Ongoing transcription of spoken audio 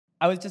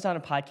I was just on a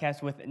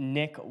podcast with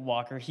Nick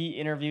Walker. He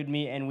interviewed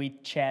me and we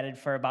chatted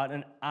for about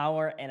an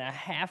hour and a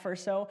half or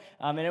so.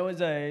 And it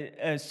was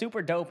a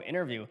super dope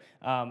interview.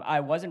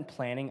 I wasn't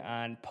planning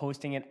on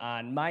posting it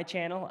on my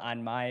channel,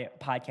 on my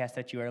podcast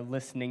that you are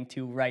listening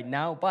to right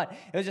now, but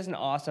it was just an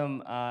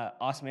awesome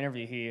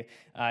interview. He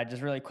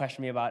just really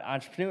questioned me about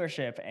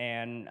entrepreneurship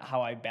and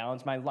how I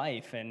balance my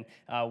life and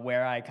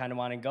where I kind of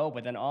want to go,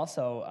 but then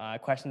also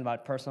questions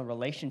about personal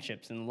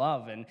relationships and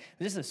love. And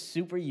it was just a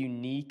super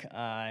unique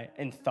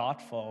and thoughtful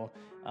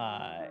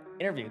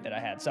interview that I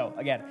had. So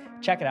again,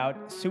 check it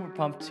out. Super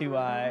pumped to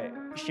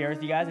share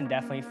with you guys, and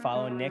definitely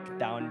follow Nick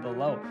down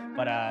below.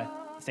 But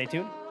stay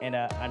tuned and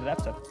on to the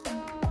episode.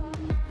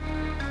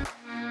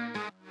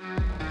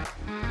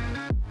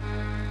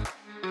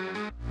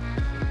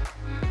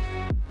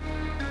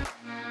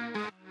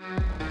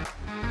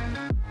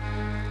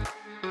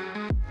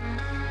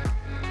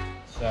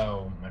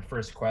 So my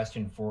first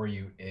question for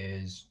you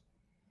is,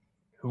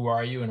 who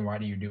are you and why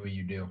do you do what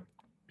you do?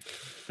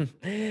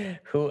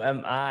 Who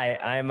am I?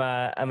 I'm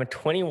a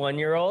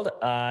 21-year-old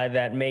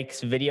that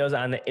makes videos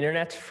on the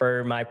internet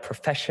for my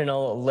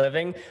professional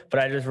living, but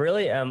I just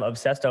really am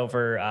obsessed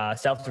over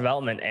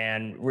self-development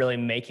and really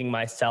making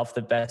myself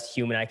the best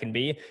human I can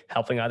be,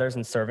 helping others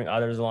and serving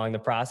others along the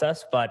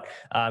process. But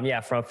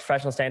yeah, from a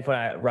professional standpoint,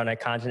 I run a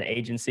content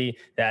agency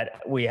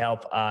that we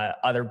help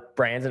other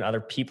brands and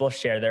other people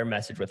share their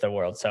message with the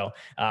world. So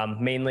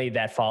mainly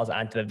that falls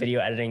onto the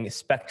video editing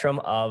spectrum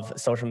of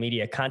social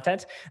media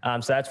content.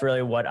 So that's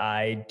really what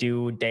I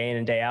do day in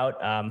and day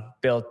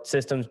out, build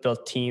systems,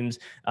 build teams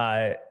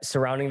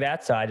surrounding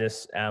that. So I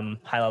just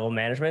high level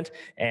management,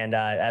 and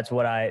that's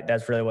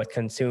really what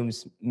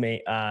consumes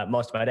me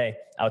most of my day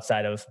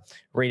outside of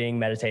reading,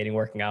 meditating,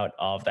 working out,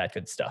 all of that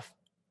good stuff.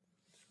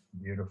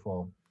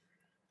 Beautiful.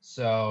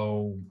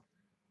 So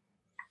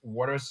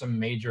what are some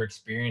major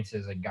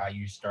experiences that got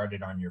you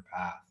started on your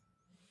path?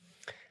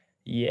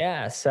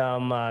 Yeah,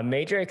 some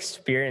major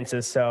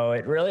experiences. So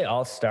it really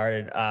all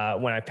started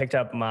when I picked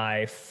up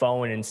my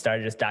phone and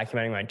started just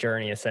documenting my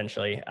journey,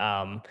 essentially.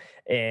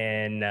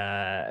 In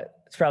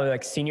it's probably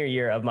like senior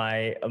year of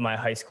my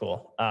high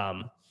school.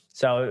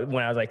 So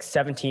when I was like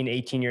 17,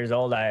 18 years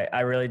old, I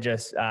really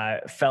just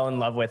fell in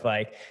love with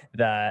like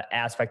the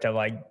aspect of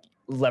like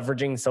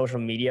leveraging social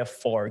media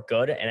for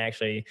good and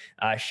actually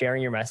sharing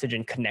your message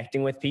and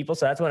connecting with people.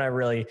 So that's when I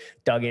really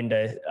dug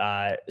into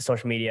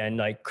social media and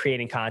like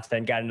creating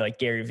content, got into like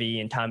Gary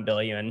Vee and Tom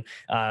Bilyeu and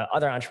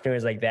other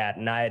entrepreneurs like that.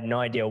 And I had no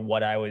idea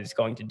what I was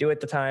going to do at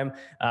the time,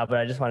 but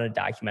I just wanted to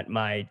document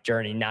my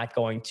journey, not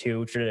going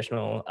to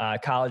traditional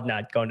college,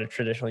 not going to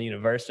traditional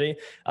university,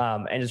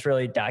 and just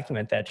really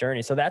document that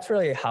journey. So that's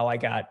really how I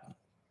got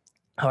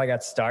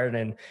started,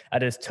 and I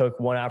just took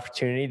one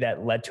opportunity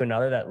that led to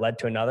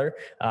another,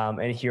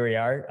 and here we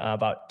are,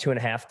 about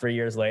 2.5, 3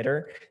 years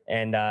later,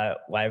 and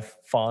I've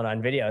fallen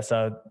on video.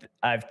 So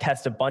I've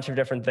tested a bunch of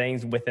different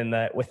things within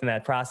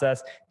that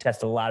process,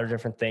 tested a lot of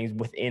different things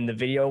within the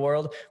video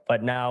world,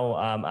 but now,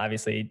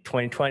 obviously,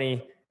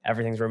 2020.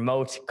 Everything's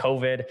remote.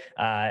 COVID,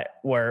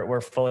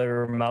 we're fully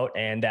remote,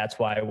 and that's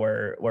why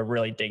we're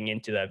really digging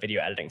into the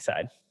video editing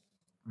side.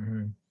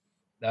 Mm-hmm.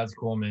 That's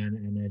cool, man.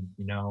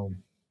 And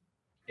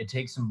it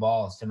takes some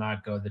balls to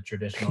not go the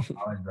traditional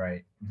college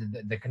right,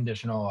 the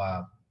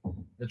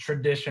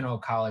traditional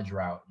college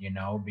route,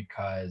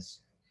 because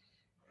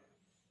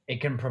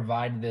it can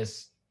provide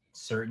this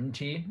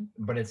certainty,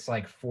 but it's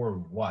like, for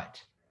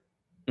what?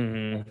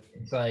 Mm-hmm.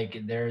 It's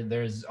like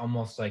there's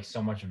almost like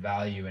so much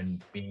value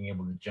in being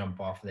able to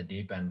jump off the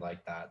deep end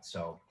like that.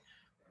 So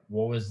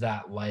what was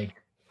that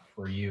like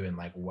for you, and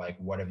like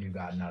what have you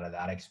gotten out of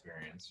that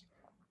experience?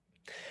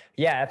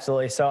 Yeah,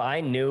 absolutely. So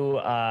I knew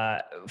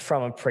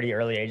from a pretty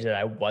early age that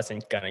I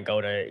wasn't gonna go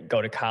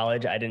to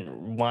college. I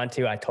didn't want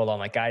to. I told all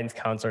my guidance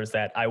counselors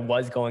that I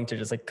was going to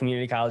just like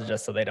community college,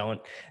 just so they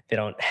don't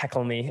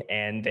heckle me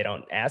and they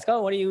don't ask,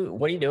 oh, what are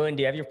you doing?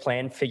 Do you have your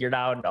plan figured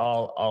out?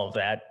 All of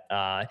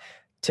that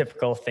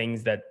typical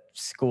things that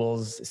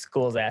schools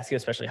ask you,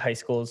 especially high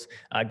schools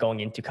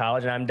going into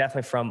college. And I'm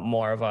definitely from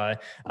more of a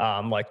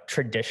like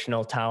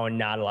traditional town.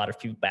 Not a lot of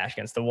people bash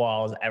against the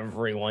walls.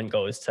 Everyone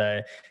goes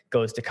to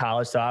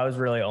college. So I was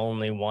really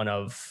only one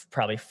of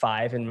probably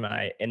 5 in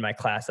my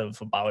class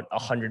of about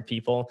 100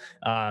 people,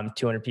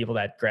 200 people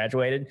that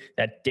graduated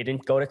that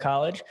didn't go to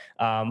college.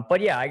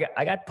 But yeah,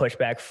 I got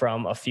pushback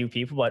from a few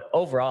people, but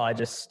overall I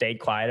just stayed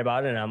quiet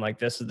about it. And I'm like,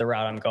 this is the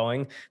route I'm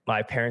going.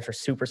 My parents were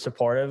super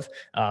supportive.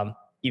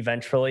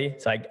 Eventually,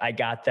 so I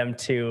got them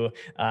to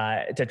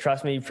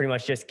trust me, pretty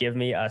much just give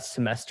me a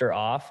semester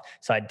off,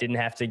 so I didn't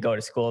have to go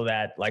to school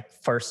that my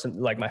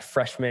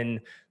freshman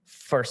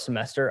first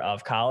semester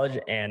of college,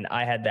 and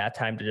I had that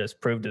time to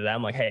just prove to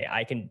them like, hey,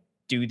 I can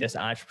do this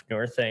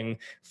entrepreneur thing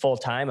full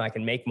time. I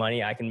can make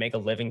money. I can make a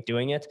living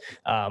doing it.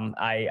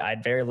 I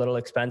had very little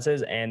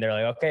expenses, and they're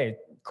like, okay,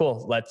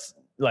 cool, let's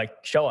like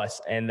show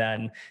us. And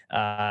then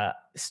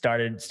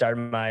started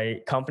my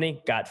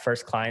company, got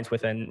first clients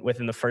within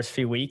the first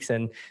few weeks,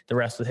 and the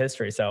rest was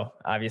history. So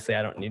obviously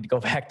I don't need to go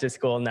back to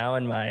school now,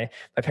 and my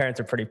parents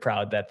are pretty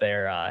proud that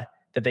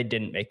they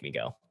didn't make me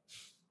go.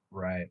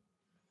 Right.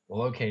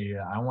 Well, okay, dude,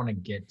 I want to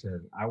get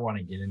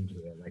into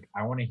it. Like,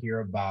 I want to hear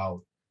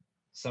about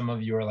some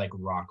of your like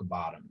rock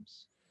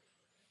bottoms.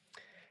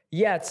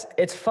 Yeah,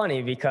 it's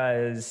funny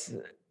because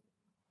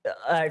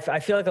I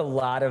feel like a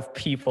lot of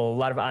people, a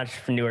lot of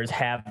entrepreneurs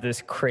have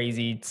this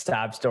crazy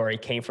sob story,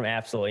 came from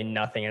absolutely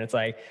nothing. And it's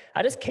like,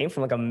 I just came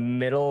from like a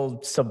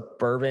middle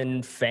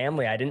suburban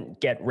family. I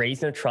didn't get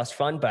raised in a trust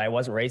fund, but I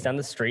wasn't raised on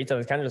the streets. I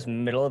was kind of just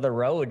middle of the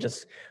road,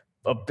 just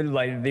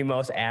like the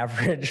most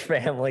average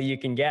family you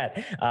can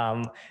get.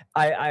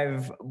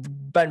 I've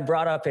been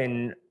brought up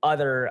in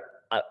other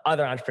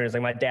entrepreneurs.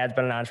 Like my dad's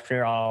been an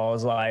entrepreneur all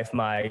his life.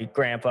 My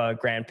grandpa,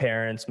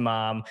 grandparents,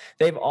 mom,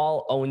 they've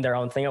all owned their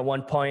own thing at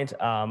one point.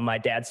 My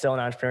dad's still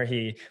an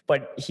entrepreneur.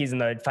 But he's in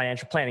the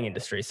financial planning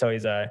industry, so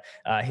he's a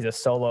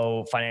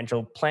solo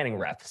financial planning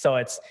rep. So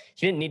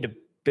he didn't need to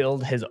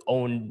build his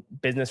own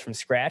business from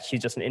scratch.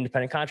 He's just an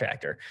independent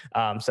contractor.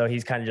 So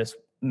he's kind of just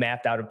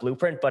mapped out a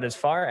blueprint. But as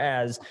far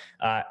as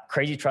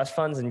crazy trust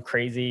funds and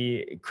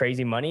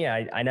crazy money,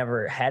 I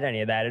never had any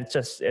of that.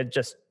 It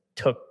just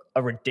took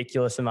a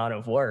ridiculous amount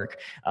of work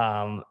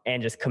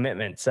and just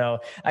commitment. So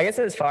I guess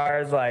as far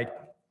as like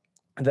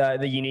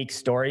the unique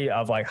story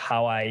of like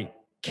how I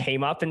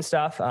came up and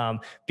stuff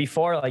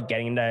before like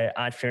getting into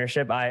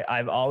entrepreneurship,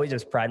 I've always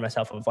just prided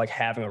myself of like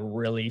having a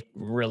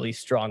really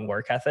strong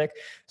work ethic.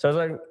 So it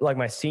was like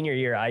my senior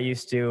year, I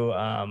used to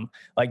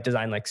like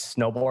design like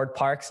snowboard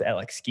parks at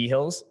like ski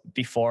hills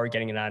before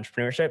getting into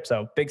entrepreneurship.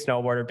 So big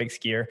snowboarder, big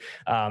skier.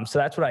 So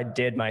that's what I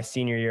did my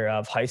senior year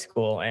of high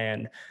school.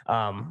 And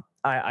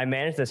I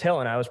managed this hill,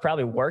 and I was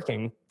probably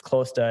working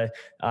close to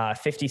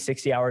 50,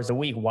 60 hours a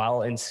week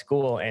while in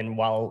school and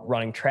while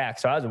running track.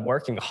 So I was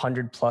working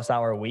 100+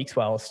 hour weeks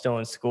while I was still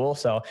in school.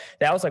 So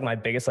that was like my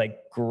biggest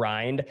like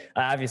grind.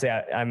 Obviously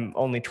I'm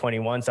only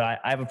 21, so I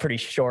have a pretty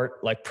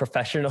short like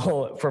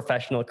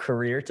professional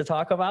career to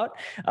talk about.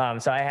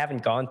 So I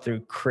haven't gone through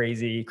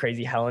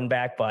crazy hell and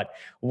back, but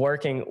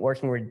working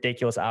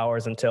ridiculous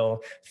hours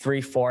until 3,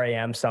 4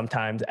 a.m.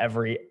 sometimes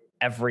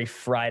every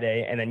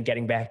Friday, and then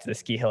getting back to the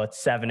ski hill at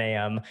 7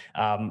 a.m.,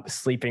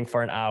 sleeping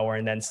for an hour,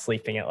 and then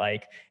sleeping at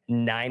like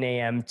 9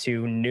 a.m.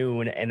 to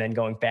noon, and then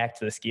going back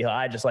to the ski hill.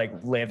 I just like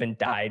live and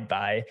died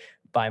by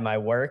my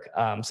work.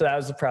 So that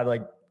was probably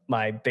like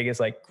my biggest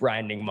like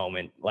grinding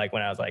moment, like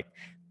when I was like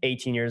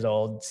 18 years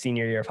old,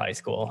 senior year of high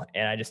school,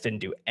 and I just didn't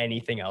do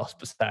anything else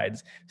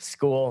besides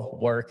school,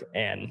 work,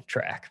 and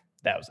track.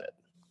 That was it.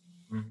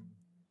 Mhm.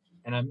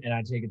 And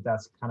I take it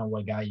that's kind of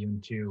what got you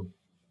into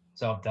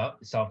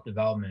self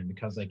development,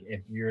 because like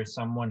if you're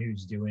someone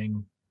who's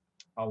doing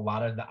a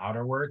lot of the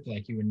outer work,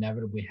 like you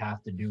inevitably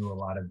have to do a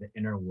lot of the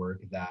inner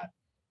work that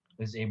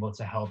is able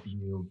to help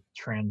you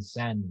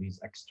transcend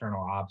these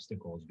external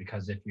obstacles.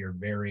 Because if you're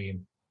very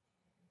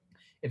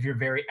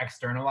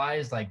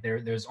externalized, like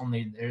there's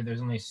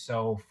only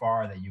so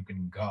far that you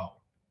can go.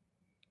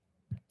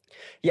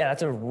 Yeah,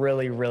 that's a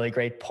really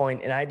great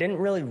point, and I didn't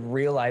really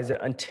realize it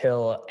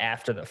until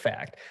after the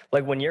fact.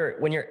 Like when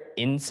you're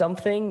in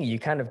something, you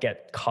kind of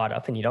get caught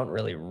up and you don't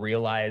really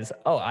realize,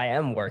 oh, I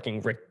am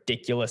working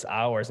ridiculous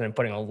hours and I'm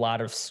putting a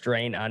lot of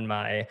strain on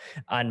my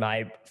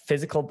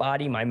physical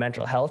body, my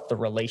mental health, the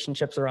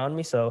relationships around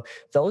me. So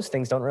those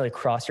things don't really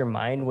cross your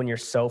mind when you're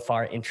so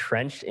far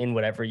entrenched in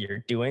whatever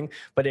you're doing.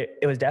 But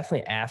it was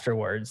definitely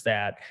afterwards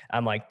that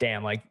I'm like,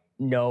 damn, like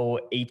no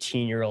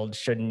 18-year-old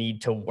should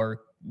need to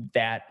work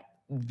that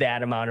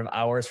amount of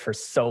hours for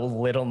so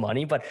little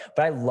money. But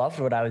I loved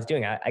what I was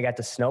doing. I got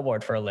to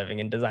snowboard for a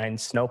living and design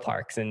snow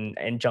parks and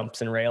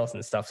jumps and rails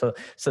and stuff.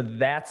 So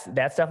that's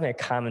definitely a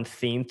common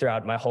theme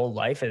throughout my whole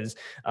life is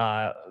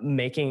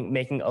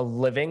making a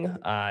living,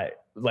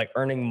 like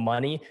earning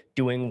money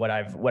doing what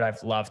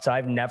I've loved. So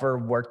I've never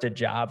worked a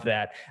job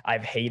that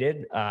I've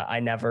hated.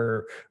 I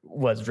never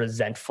was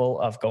resentful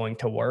of going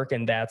to work,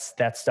 and that's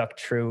stuck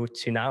true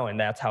to now. And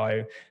that's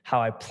how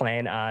I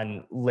plan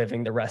on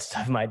living the rest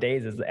of my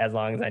days, as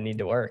long as I need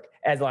to work,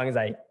 as long as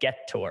I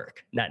get to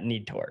work, not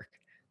need to work.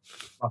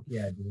 Fuck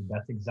yeah, dude.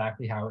 That's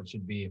exactly how it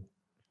should be.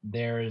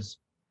 There's,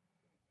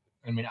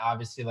 I mean,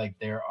 obviously, like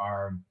there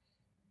are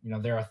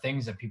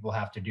things that people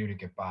have to do to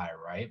get by,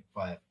 right?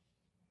 But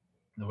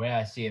the way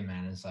I see it,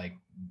 man, is like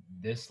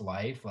this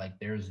life, like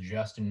there's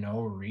just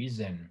no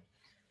reason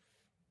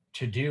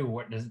to do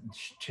what does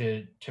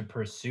to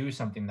pursue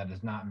something that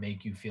does not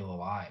make you feel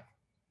alive.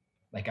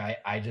 Like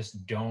I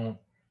just don't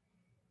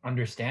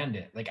understand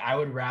it. Like I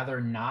would rather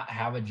not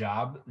have a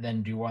job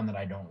than do one that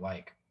I don't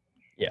like.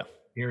 Yeah.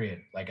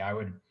 Period. Like I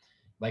would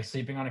like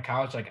sleeping on a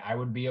couch, like I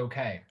would be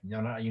okay.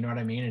 You know what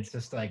I mean? It's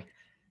just like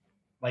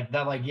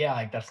that, like yeah,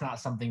 like that's not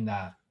something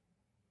that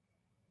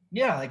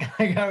yeah, like,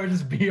 like I would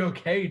just be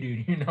okay,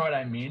 dude. You know what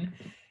I mean?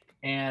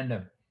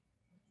 And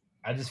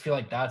I just feel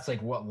like that's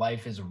like what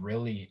life is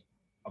really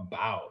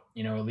about.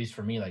 You know, at least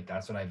for me, like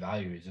that's what I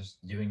value is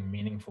just doing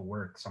meaningful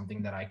work,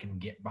 something that I can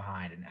get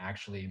behind and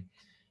actually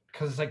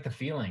because it's like the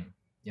feeling.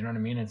 You know what I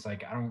mean? It's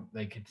like I don't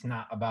like it's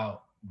not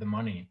about the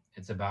money.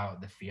 It's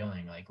about the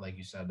feeling. Like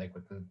you said, like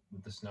with the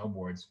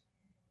snowboards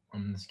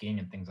and the skiing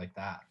and things like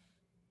that.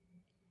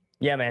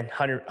 Yeah, man,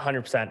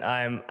 100%.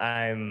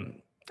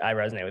 I'm I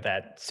resonate with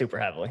that super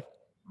heavily.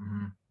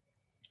 Mhm.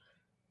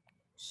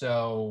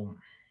 So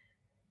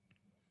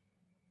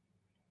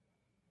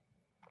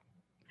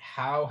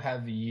how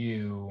have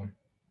you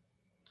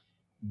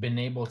been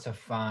able to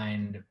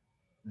find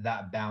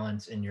that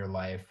balance in your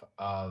life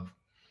of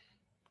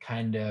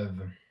kind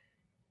of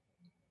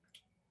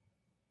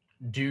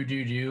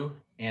do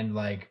and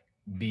like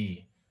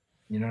be,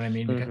 you know what I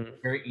mean? Because Hmm.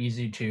 it's very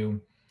easy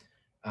to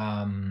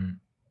um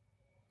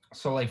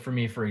so like for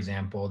me, for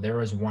example, there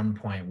was one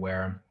point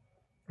where,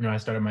 I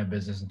started my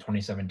business in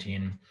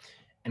 2017,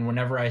 and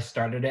whenever I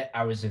started it,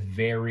 I was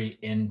very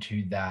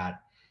into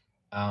that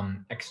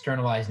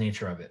externalized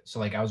nature of it. So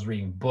like I was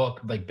reading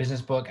like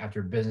business book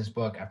after business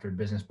book after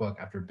business book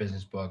after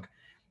business book,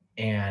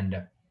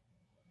 and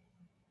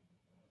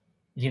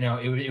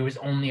it was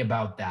only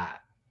about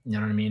that. You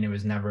know what I mean? It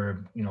was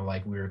never,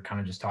 like we were kind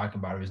of just talking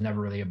about, it was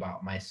never really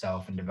about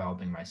myself and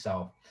developing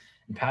myself.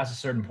 And past a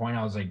certain point,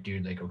 I was like,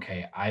 dude, like,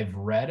 okay, I've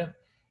read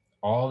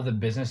all of the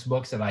business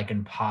books that I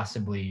can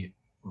possibly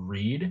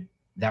read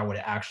that would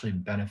actually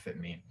benefit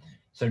me.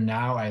 So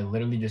now I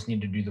literally just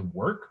need to do the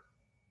work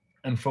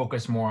and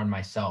focus more on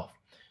myself.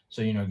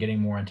 So, getting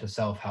more into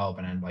self-help.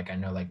 And I'm like, I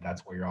know like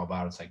that's what you're all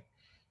about. It's like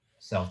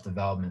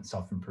self-development,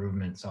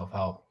 self-improvement,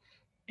 self-help.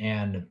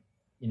 And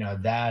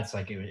that's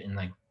like in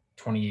like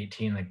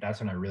 2018, like that's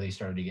when I really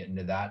started to get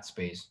into that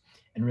space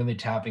and really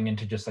tapping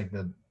into just like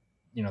the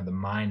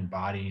mind,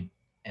 body,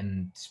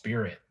 and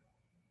spirit,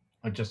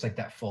 like just like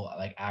that full,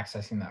 like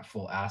accessing that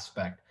full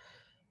aspect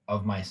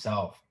of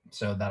myself.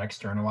 So that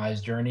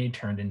externalized journey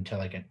turned into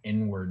like an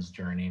inwards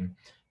journey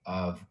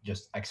of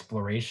just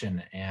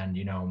exploration and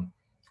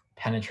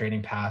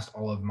penetrating past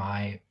all of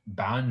my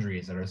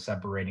boundaries that are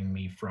separating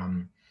me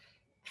from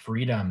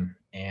freedom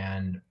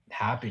and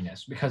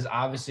happiness. Because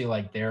obviously,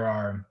 like there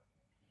are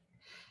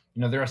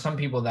some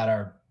people that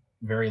are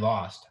very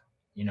lost,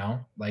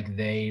 like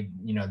they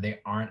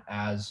aren't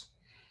as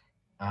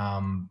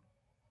um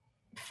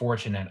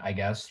fortunate, I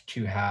guess,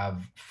 to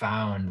have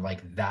found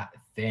like that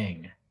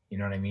thing, you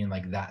know what I mean?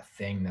 Like that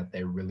thing that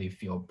they really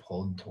feel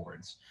pulled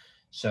towards.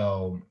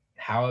 So,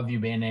 how have you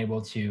been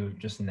able to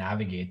just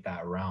navigate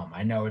that realm?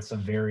 I know it's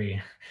not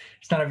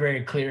a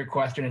very clear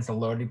question, it's a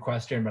loaded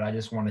question, but I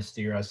just want to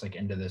steer us like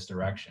into this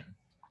direction.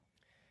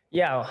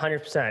 Yeah,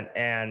 100%.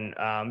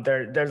 And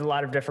there's a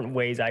lot of different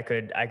ways I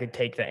could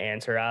take the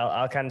answer.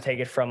 I'll kind of take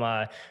it from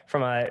a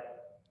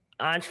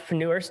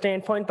entrepreneur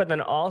standpoint, but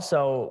then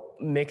also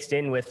mixed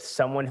in with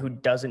someone who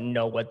doesn't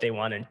know what they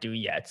want to do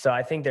yet. So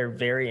I think they're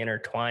very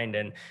intertwined.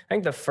 And I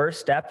think the first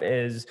step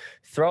is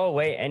throw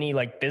away any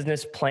like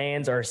business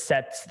plans or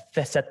set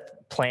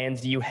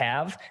plans you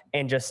have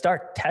and just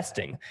start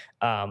testing.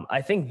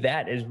 I think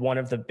that is one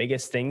of the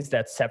biggest things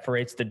that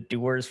separates the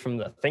doers from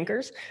the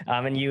thinkers.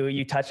 And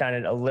you touch on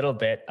it a little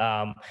bit,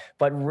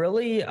 but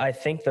really, I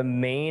think the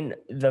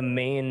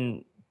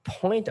main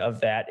point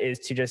of that is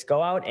to just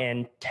go out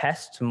and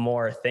test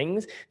more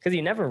things because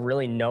you never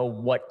really know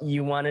what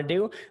you want to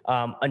do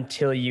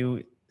until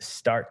you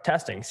start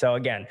testing. So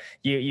again,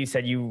 you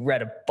said you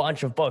read a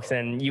bunch of books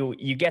and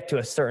you get to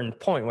a certain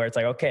point where it's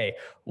like, okay,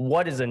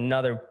 what is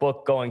another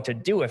book going to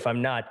do if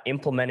I'm not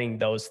implementing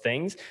those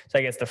things? So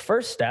I guess the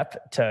first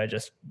step to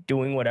just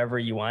doing whatever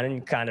you want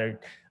and kind of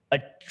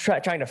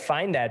trying to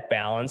find that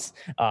balance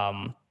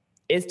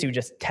is to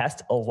just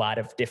test a lot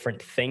of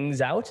different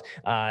things out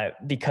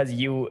because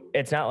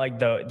it's not like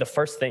the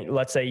first thing.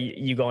 Let's say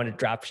you go into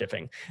drop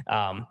shipping.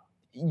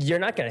 You're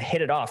not going to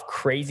hit it off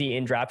crazy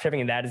in drop shipping,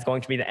 and that is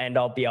going to be the end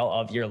all be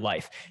all of your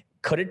life.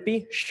 Could it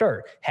be?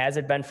 Sure. Has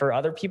it been for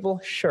other people?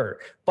 Sure.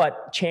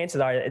 But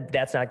chances are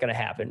that's not going to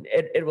happen.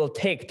 It will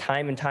take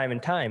time and time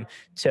and time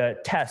to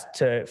test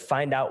to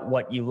find out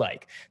what you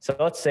like. So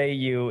let's say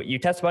you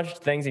test a bunch of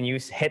things and you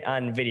hit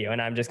on video,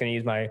 and I'm just going to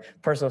use my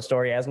personal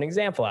story as an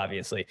example,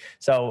 obviously.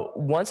 So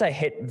once I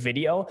hit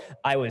video,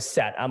 I was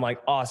set. I'm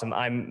like, awesome.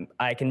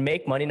 I can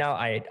make money now.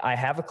 I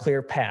have a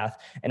clear path,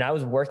 and I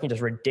was working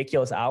just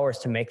ridiculous hours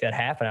to make that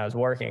happen. I was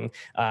working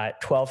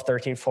 12,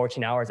 13,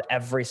 14 hours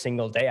every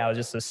single day. I was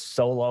just a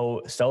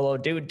solo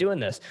dude doing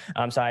this.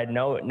 So I had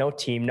no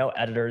team, no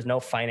editors, no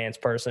finance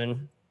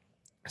person.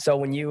 So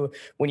when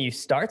you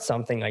start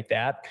something like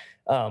that,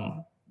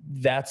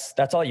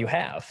 that's all you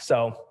have.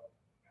 So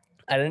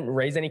I didn't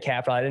raise any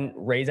capital. I didn't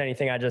raise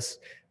anything. I just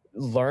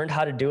learned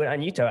how to do it on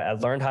YouTube. I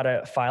learned how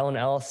to file an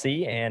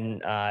LLC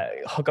and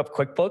hook up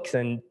QuickBooks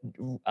and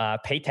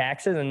pay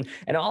taxes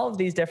and all of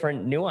these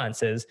different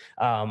nuances.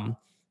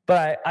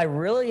 But I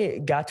really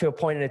got to a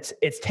point, and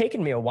it's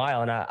taken me a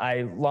while. And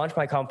I launched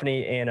my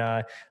company in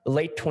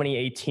late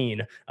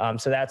 2018.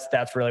 So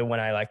that's really when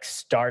I like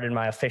started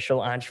my official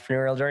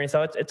entrepreneurial journey.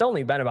 So it's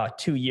only been about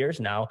 2 years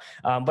now.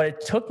 But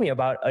it took me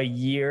about a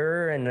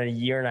year and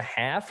a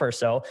half or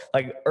so,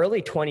 like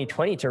early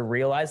 2020, to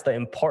realize the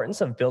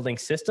importance of building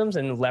systems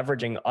and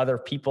leveraging other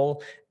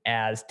people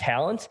as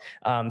talent.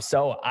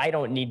 So I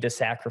don't need to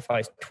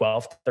sacrifice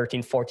 12,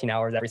 13, 14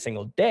 hours every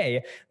single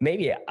day.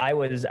 Maybe I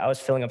was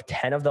filling up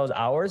 10 of those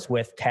hours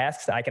with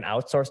tasks I can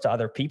outsource to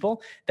other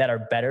people that are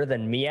better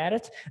than me at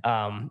it,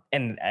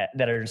 and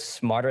that are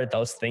smarter at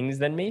those things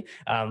than me.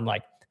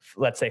 Like,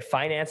 let's say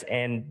finance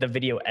and the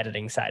video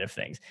editing side of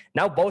things.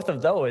 Now, both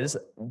of those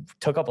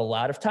took up a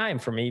lot of time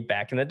for me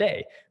back in the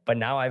day, but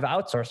now I've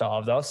outsourced all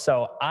of those.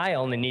 So I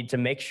only need to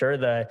make sure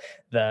the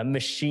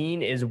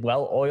machine is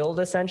well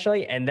oiled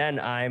essentially, and then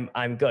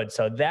I'm good.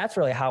 So that's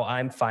really how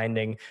I'm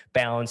finding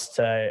balance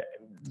to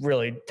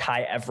really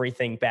tie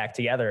everything back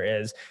together,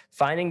 is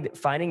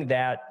finding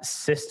that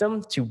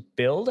system to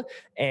build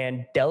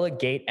and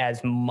delegate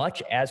as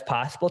much as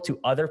possible to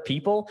other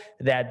people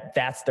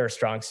that's their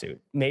strong suit.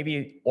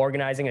 Maybe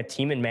organizing a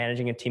team and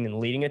managing a team and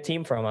leading a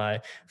team from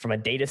a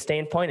data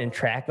standpoint and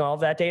tracking all of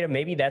that data,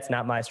 maybe that's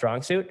not my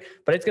strong suit,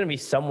 but it's going to be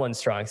someone's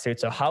strong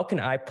suit. So how can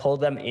I pull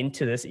them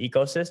into this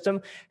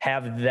ecosystem,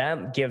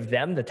 give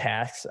them the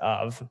tasks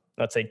of,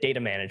 let's say,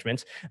 data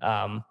management,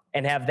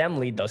 and have them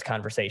lead those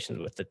conversations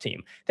with the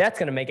team? That's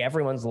going to make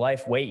everyone's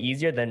life way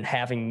easier than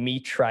having me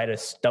try to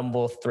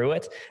stumble through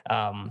it.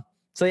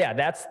 So yeah,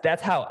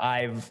 that's how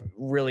I've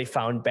really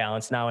found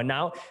balance now. And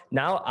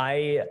now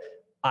I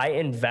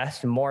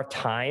invest more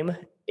time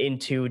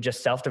into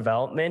just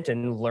self-development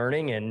and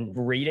learning and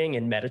reading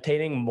and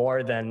meditating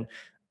more than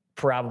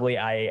probably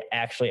I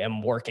actually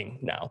am working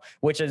now,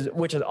 which is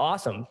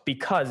awesome,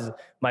 because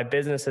my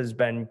business has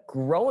been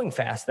growing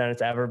faster than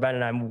it's ever been,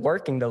 and I'm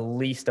working the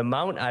least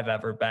amount I've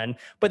ever been,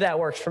 but that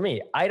works for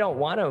me. I don't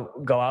want to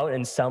go out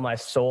and sell my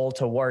soul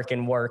to work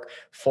and work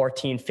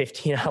 14,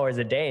 15 hours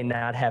a day and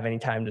not have any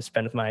time to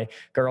spend with my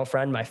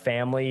girlfriend, my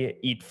family,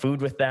 eat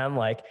food with them,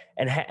 like,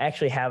 and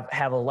actually have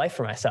a life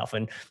for myself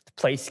and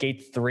play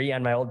Skate 3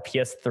 on my old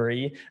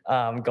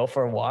PS3, go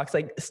for walks,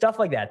 like stuff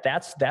like that.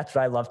 That's what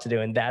I love to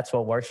do, and that's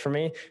what works for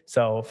me.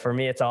 So for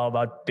me, it's all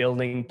about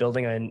building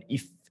an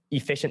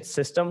efficient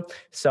system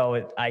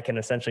so I can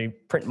essentially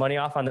print money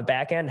off on the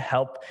back end,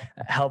 help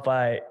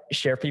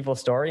share people's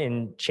story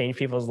and change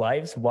people's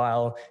lives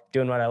while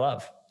doing what I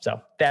love.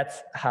 So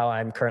that's how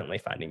I'm currently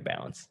finding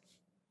balance.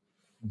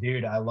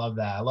 Dude, I love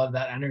that. I love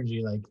that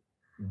energy. Like,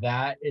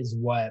 that is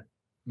what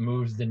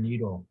moves the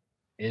needle,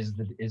 is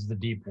the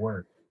deep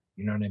work.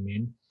 You know what I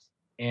mean?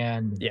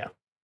 And Yeah.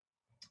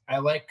 I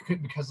like,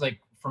 because like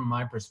from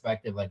my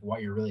perspective, like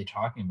what you're really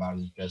talking about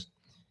is just,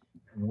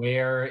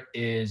 where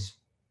is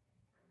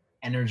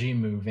energy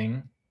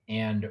moving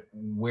and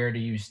where do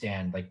you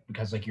stand? Like,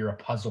 because like you're a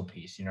puzzle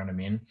piece, you know what I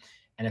mean?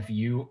 And if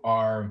you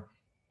are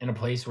in a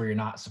place where you're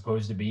not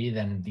supposed to be,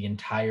 then the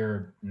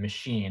entire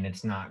machine,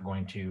 it's not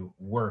going to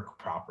work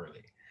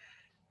properly.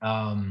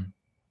 Um,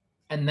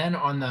 and then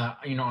on the,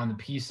 on the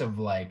piece of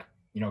like,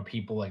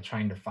 people like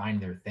trying to find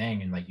their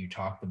thing, and like you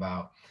talked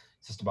about,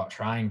 it's just about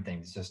trying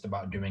things, it's just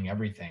about doing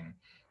everything.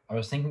 I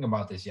was thinking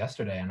about this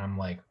yesterday, and I'm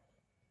like,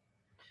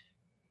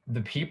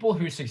 the people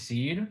who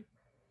succeed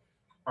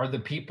are the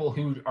people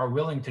who are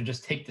willing to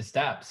just take the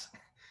steps.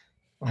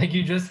 Like,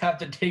 you just have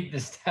to take the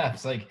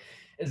steps. Like,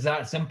 it's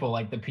that simple.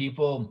 Like, the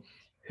people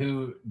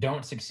who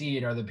don't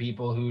succeed are the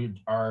people who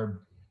are,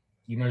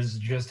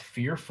 just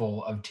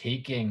fearful of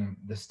taking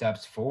the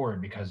steps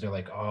forward, because they're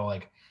like, oh,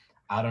 like,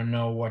 I don't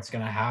know what's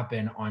going to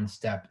happen on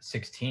step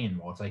 16.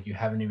 Well, it's like, you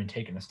haven't even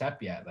taken a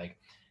step yet. Like,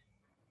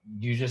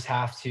 you just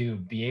have to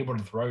be able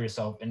to throw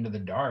yourself into the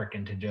dark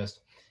and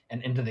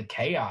into the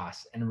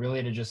chaos, and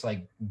really to just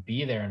like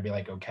be there and be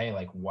like, okay,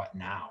 like, what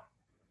now?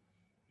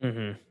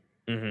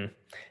 Mm-hmm. Mm-hmm.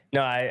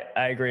 No, I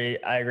agree.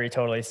 I agree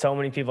totally. So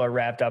many people are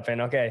wrapped up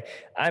in, okay,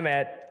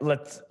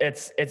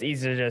 it's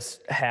easy to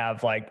just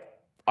have like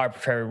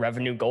arbitrary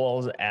revenue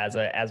goals as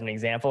an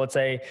example. Let's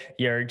say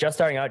you're just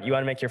starting out, you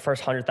want to make your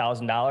first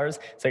 $100,000.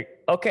 It's like,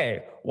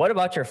 okay, what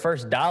about your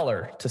first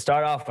dollar to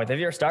start off with? If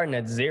you're starting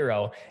at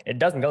zero, it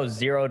doesn't go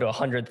 0 to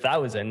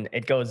 100,000.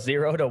 It goes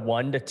 0 to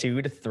 1 to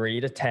 2 to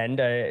 3 to 10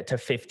 to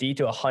 50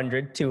 to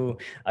 100 to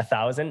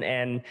 1,000.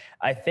 And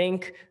I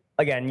think,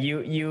 again,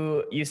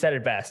 you said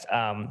it best.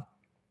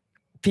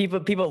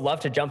 People love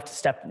to jump to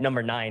step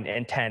number 9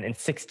 and 10 and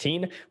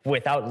 16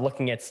 without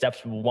looking at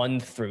steps 1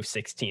 through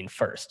 16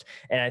 first.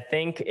 And I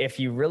think if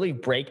you really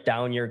break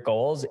down your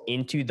goals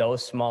into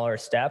those smaller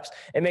steps,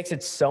 it makes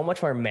it so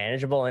much more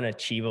manageable and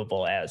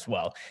achievable as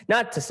well.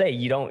 Not to say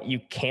you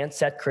can't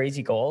set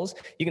crazy goals.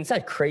 You can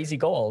set crazy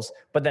goals,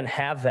 but then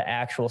have the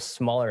actual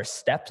smaller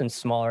steps and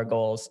smaller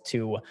goals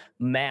to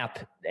map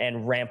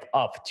and ramp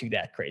up to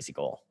that crazy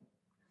goal.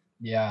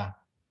 Yeah.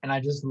 And I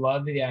just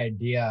love the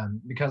idea,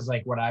 because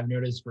like what I've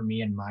noticed for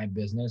me in my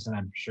business, and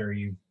I'm sure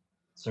you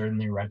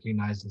certainly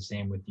recognize the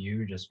same with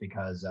you, just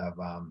because of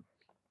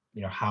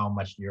how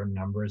much your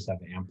numbers have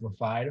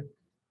amplified.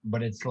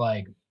 But it's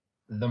like,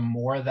 the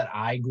more that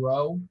I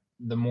grow,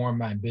 the more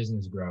my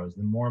business grows.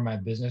 The more my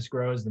business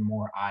grows, the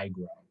more I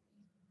grow.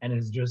 And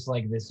it's just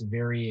like this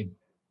very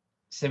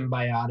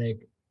symbiotic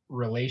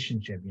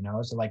relationship,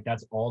 so like,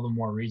 that's all the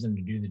more reason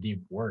to do the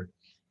deep work.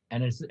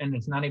 And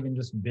it's not even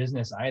just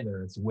business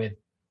either. It's with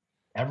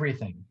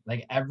everything.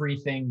 Like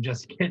everything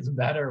just gets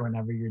better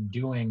whenever you're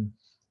doing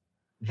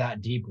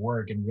that deep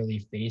work and really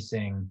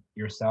facing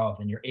yourself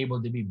and you're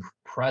able to be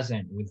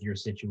present with your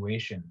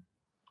situation.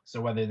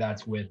 So whether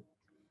that's with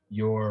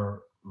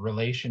your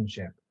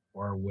relationship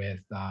or with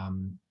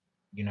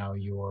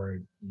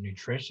your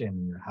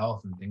nutrition, your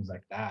health and things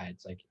like that,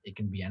 it's like it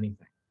can be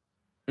anything.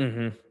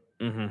 Mhm.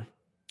 Mhm.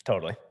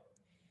 Totally.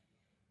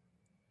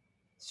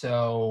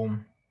 So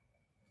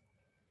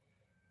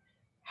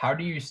how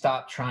do you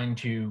stop trying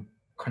to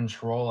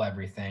control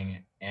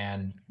everything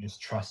and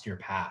just trust your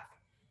path?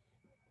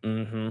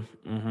 Mhm.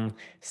 Mhm.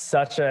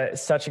 Such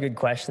a good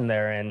question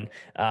there, and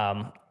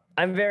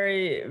I'm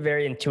very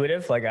very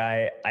intuitive. Like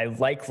I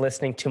like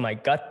listening to my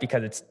gut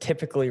because it's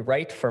typically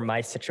right for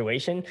my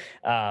situation.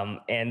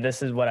 And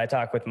this is what I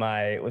talk with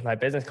my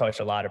business coach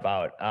a lot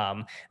about.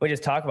 We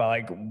just talk about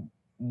like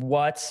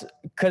what's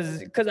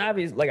because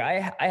obviously like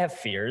I have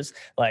fears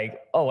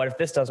like, oh, what if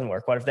this doesn't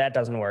work, what if that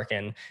doesn't work,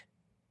 and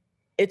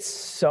it's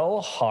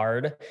so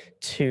hard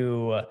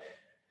to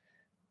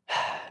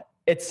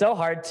it's so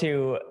hard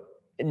to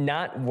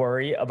not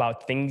worry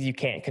about things you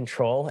can't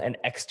control and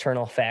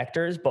external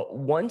factors, but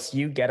once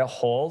you get a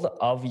hold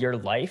of your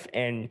life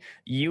and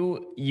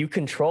you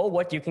control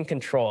what you can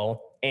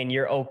control and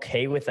you're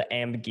okay with the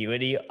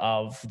ambiguity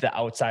of the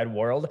outside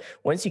world,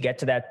 once you get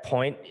to that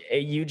point,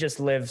 you just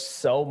live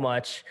so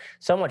much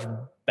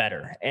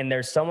better, and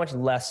there's so much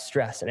less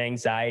stress and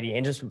anxiety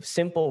and just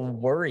simple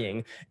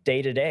worrying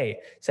day to day,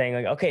 saying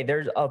like, okay,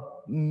 there's a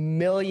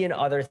million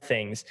other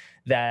things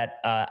that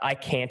I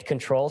can't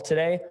control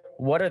today.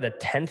 What are the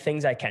 10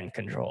 things I can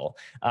control?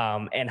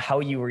 And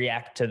how you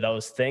react to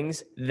those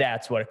things,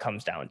 that's what it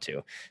comes down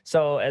to.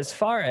 So as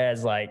far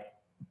as like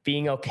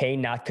being okay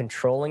not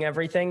controlling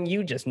everything,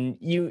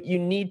 you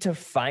need to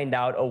find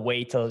out a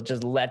way to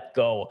just let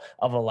go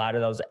of a lot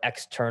of those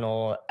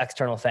external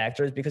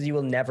factors, because you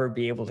will never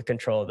be able to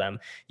control them.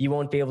 You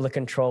won't be able to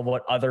control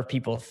what other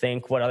people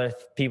think, what other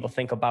people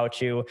think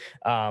about you.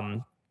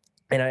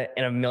 And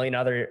a million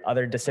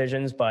other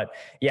decisions. But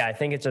yeah, I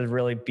think it's just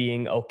really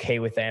being okay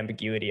with the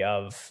ambiguity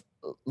of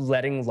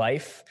letting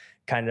life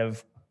kind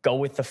of go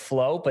with the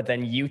flow, but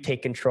then you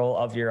take control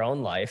of your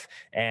own life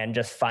and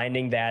just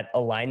finding that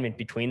alignment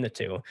between the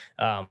two.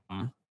 Yeah,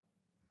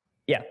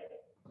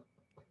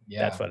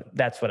 Yeah.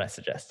 that's what I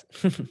suggest.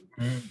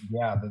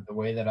 Yeah, the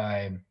way that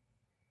I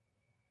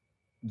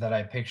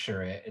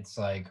picture it, it's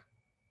like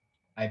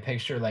I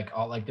picture like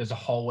all like there's a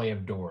hallway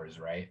of doors,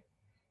 right?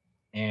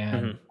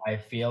 And Mhm. I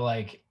feel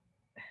like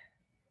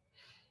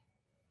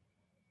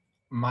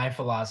my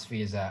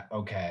philosophy is that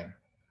okay,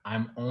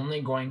 I'm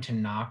only going to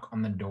knock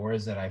on the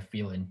doors that I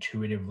feel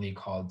intuitively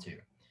called to.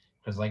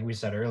 Because like we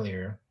said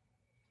earlier,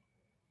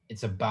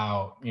 it's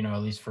about,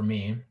 at least for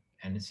me,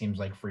 and it seems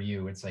like for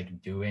you, it's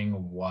like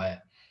doing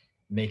what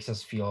makes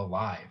us feel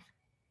alive.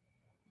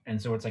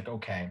 And so it's like,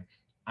 okay,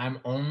 I'm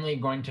only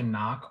going to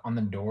knock on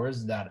the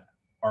doors that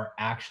are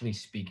actually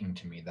speaking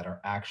to me, that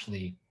are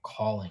actually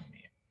calling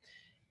me.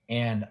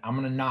 And I'm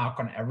going to knock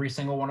on every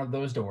single one of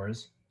those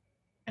doors.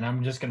 And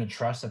I'm just going to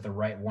trust that the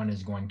right one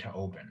is going to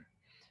open.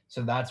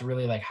 So that's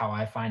really like how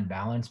I find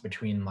balance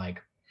between like,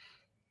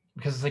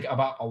 because it's like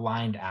about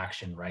aligned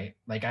action, right?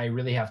 Like I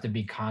really have to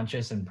be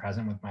conscious and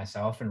present with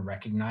myself and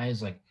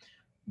recognize like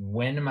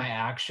when my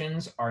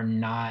actions are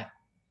not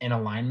in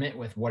alignment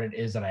with what it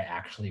is that I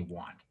actually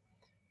want.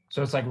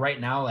 So it's like right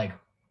now, like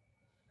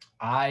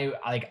I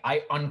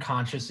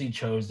unconsciously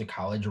chose the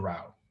college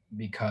route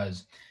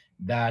because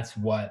that's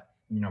what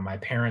my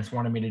parents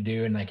wanted me to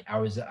do, and like I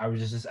was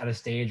just at a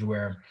stage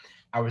where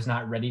I was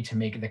not ready to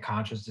make the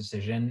conscious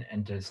decision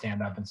and to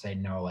stand up and say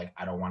no, like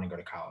I don't want to go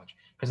to college.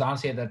 Because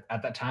honestly, at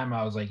that time,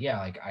 I was like, yeah,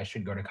 like I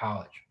should go to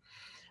college.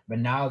 But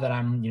now that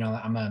I'm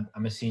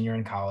a senior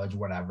in college,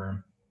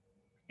 whatever,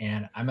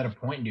 and I'm at a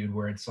point, dude,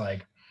 where it's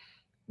like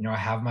I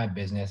have my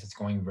business, it's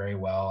going very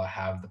well. I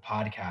have the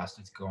podcast,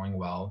 it's going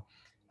well.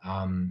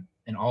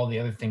 And all the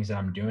other things that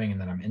I'm doing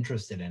and that I'm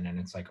interested in. And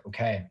it's like,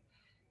 okay,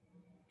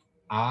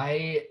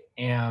 I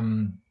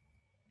am,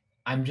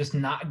 I'm just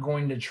not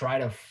going to try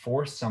to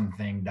force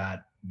something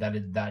that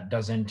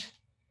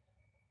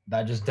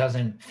just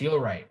doesn't feel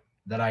right,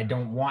 that I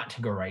don't want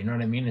to go right. You know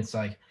what I mean? It's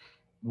like,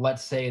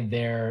 let's say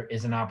there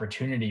is an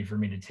opportunity for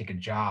me to take a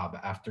job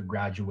after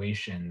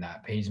graduation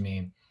that pays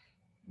me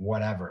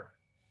whatever.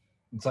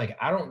 It's like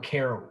I don't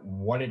care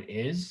what it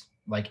is.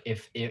 Like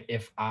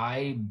if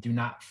I do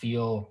not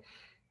feel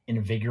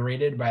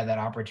invigorated by that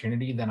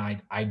opportunity, then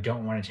I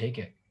don't want to take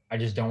it. I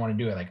just don't want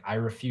to do it. Like I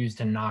refuse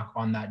to knock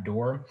on that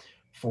door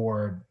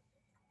for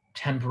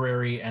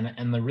temporary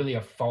and the really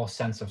a false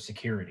sense of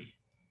security.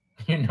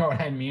 You know what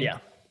I mean? Yeah.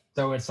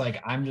 So it's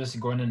like I'm just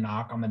going to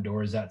knock on the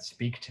doors that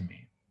speak to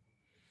me.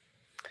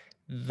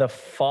 The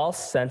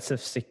false sense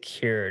of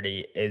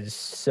security is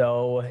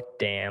so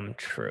damn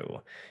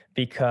true,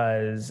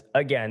 because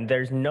again,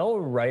 there's no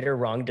right or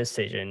wrong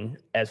decision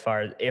as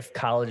far as if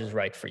college is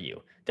right for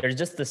you. There's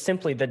just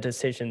simply the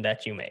decision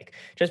that you make.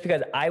 Just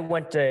because I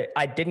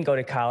didn't go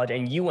to college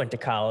and you went to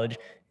college,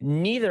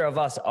 neither of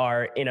us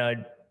are in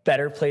a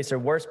better place or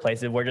worse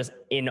places. We're just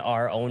in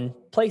our own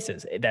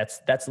places.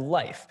 That's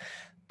life.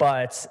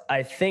 But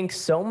I think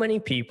so many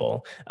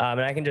people,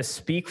 and I can just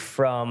speak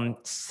from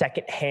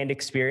secondhand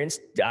experience.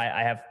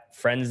 I have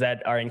friends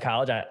that are in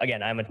college.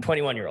 Again, I'm a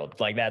 21-year-old.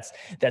 Like that's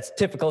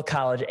typical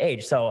college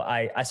age. So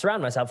I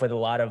surround myself with a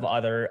lot of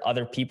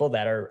other people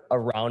that are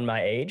around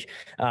my age.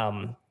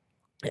 And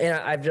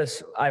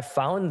I've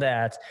found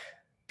that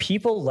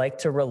people like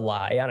to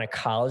rely on a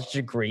college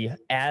degree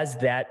as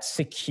that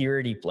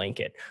security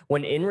blanket.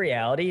 When in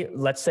reality,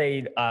 let's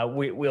say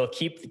we'll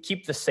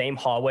keep the same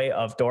hallway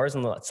of doors,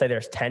 and let's say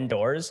there's 10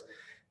 doors.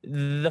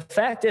 The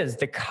fact is,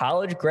 the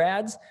college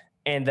grads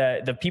and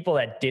the people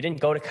that didn't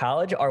go to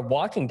college are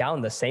walking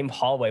down the same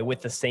hallway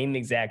with the same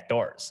exact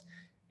doors.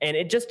 And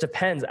it just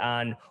depends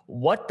on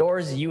what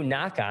doors you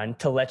knock on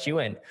to let you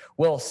in.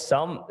 Will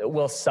some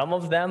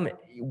of them,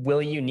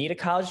 will you need a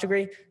college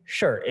degree?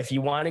 Sure. If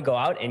you want to go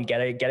out and get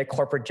a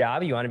corporate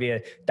job, you want to be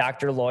a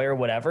doctor, lawyer,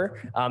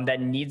 whatever,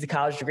 that needs a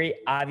college degree,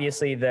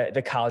 obviously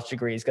the college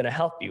degree is going to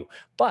help you.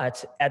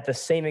 But at the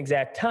same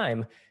exact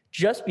time,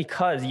 just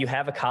because you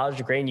have a college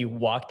degree and you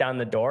walk down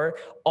the door,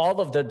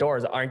 all of the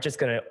doors aren't just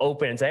going to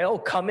open and say, "Oh,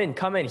 come in.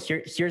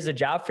 Here's a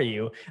job for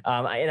you."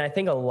 And I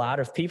think a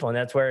lot of people, and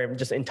that's where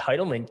just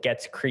entitlement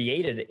gets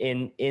created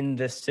in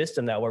this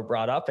system that we're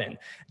brought up in.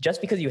 Just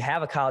because you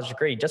have a college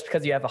degree, just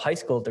because you have a high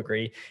school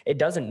degree, it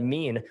doesn't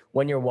mean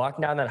when you're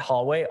walking down that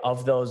hallway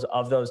of those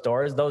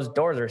doors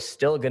are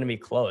still going to be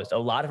closed. A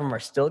lot of them are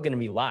still going to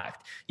be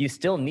locked. You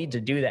still need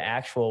to do the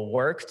actual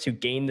work to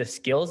gain the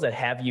skills that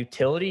have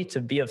utility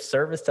to be of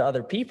service to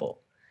other people.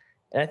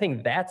 And I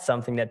think that's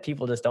something that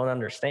people just don't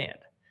understand.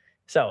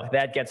 So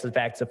that gets us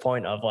back to the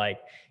point of like,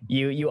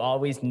 you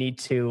always need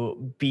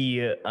to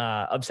be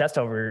obsessed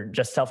over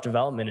just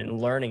self-development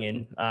and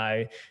learning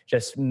and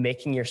just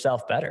making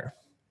yourself better.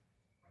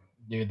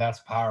 Dude, that's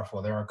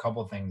powerful. There are a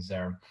couple things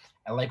there.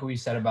 I like what you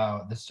said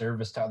about the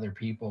service to other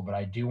people, but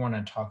I do want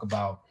to talk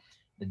about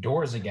the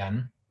doors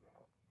again.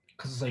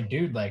 Cause it's like,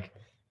 dude, like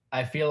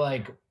I feel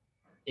like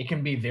it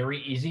can be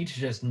very easy to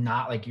just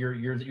not like you're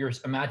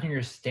imagine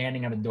you're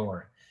standing at a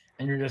door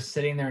and you're just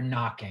sitting there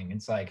knocking.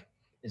 It's like,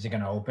 is it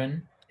going to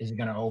open? Is it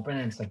going to open?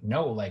 And it's like,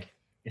 no, like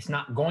it's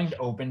not going to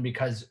open,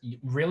 because you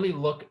really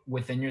look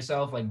within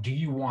yourself. Like, do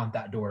you want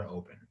that door to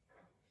open?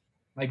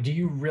 Like, do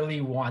you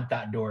really want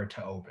that door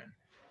to open?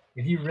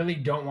 If you really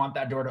don't want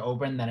that door to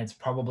open, then it's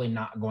probably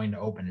not going to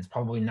open. It's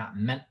probably not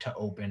meant to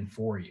open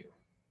for you.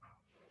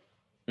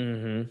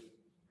 Mm-hmm.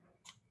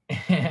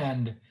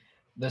 And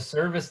the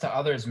service to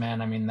others,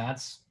 man, I mean,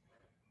 that's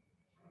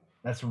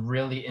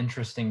really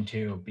interesting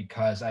too,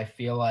 because I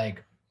feel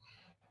like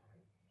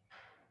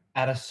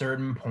at a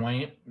certain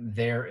point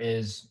there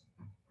is,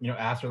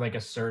 after like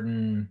a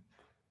certain,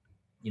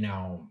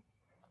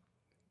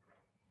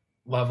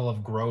 level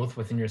of growth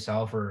within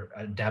yourself, or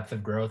a depth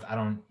of growth. I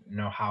don't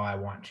know how I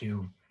want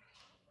to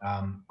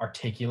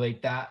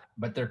articulate that,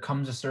 but there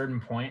comes a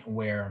certain point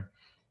where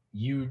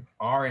you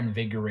are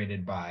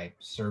invigorated by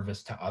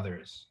service to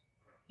others.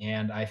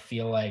 And I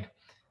feel like,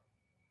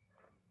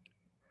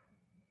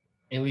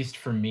 at least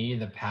for me,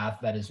 the path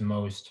that is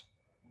most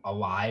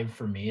alive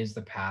for me is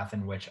the path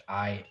in which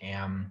I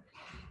am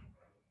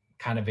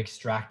kind of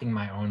extracting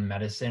my own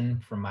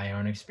medicine from my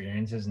own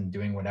experiences and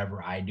doing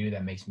whatever I do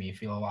that makes me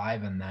feel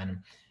alive. And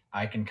then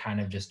I can kind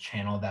of just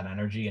channel that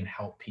energy and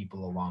help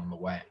people along the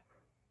way.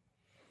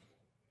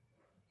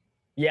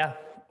 Yeah,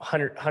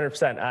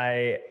 100%.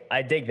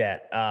 I dig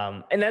that.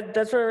 And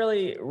that's what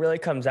it really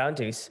comes down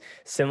to.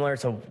 Similar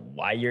to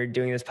why you're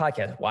doing this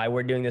podcast, why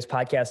we're doing this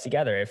podcast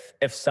together.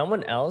 If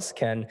someone else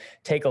can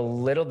take a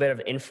little bit of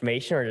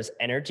information or just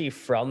energy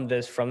from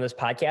this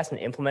podcast and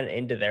implement it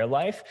into their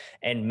life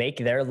and make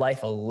their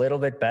life a little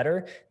bit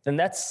better, then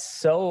that's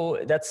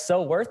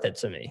so worth it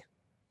to me.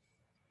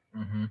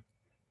 Mm-hmm.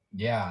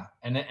 Yeah.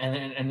 And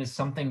it's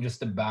something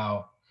just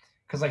about,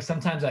 because like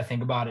sometimes I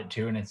think about it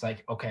too, and it's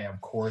like, okay,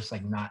 of course,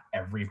 like not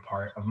every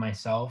part of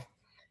myself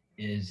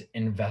is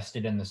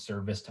invested in the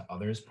service to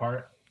others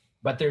part,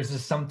 but there's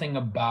just something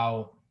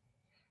about,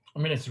 I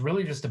mean, it's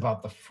really just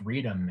about the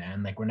freedom,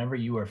 man. Like whenever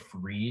you are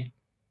free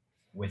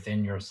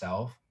within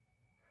yourself,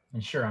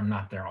 and sure, I'm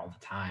not there all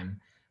the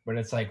time, but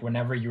it's like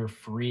whenever you're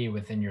free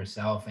within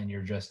yourself and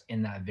you're just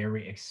in that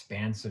very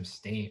expansive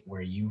state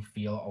where you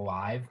feel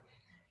alive,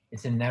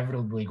 it's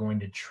inevitably going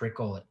to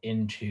trickle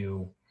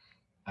into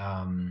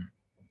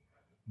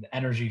the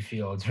energy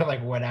fields or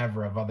like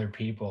whatever of other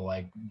people.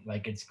 Like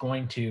it's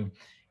going to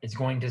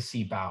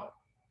seep out,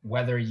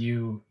 whether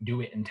you do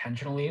it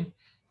intentionally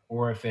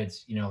or if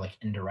it's, like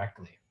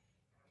indirectly.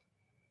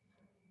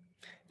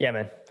 Yeah,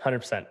 man,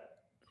 100%.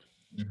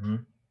 Mm-hmm.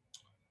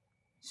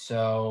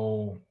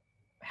 So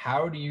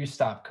how do you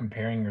stop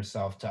comparing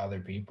yourself to other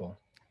people?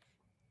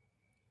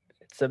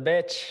 It's a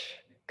bitch.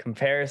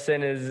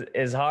 Comparison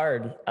is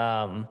hard.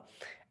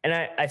 And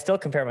I still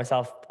compare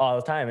myself all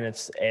the time, and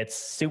it's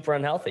super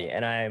unhealthy,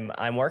 and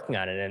I'm working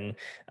on it. And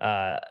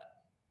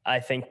I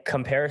think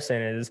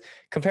comparison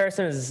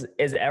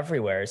is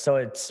everywhere. So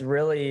it's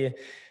really,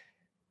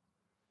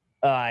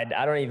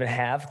 I don't even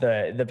have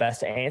the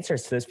best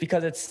answers to this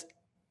because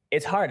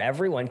it's hard.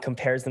 Everyone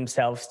compares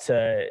themselves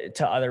to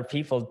other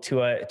people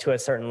to a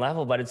certain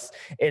level, but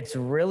it's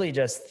really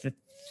just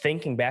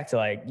thinking back to,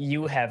 like,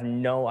 you have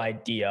no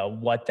idea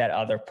what that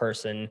other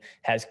person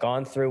has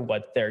gone through,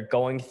 what they're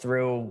going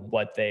through,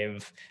 what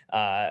they've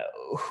uh,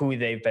 who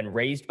they've been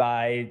raised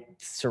by,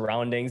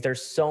 surroundings.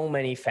 There's so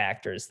many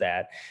factors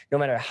that no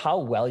matter how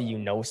well you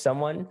know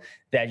someone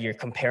that you're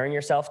comparing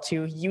yourself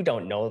to, you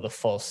don't know the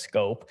full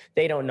scope.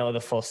 They don't know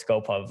the full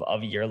scope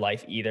of your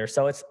life either.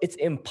 So it's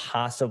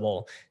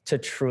impossible to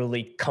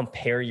truly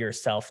compare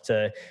yourself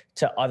to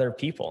other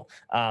people,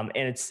 and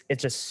it's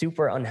just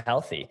super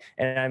unhealthy.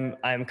 And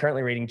I'm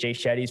currently reading Jay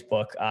Shetty's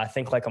book,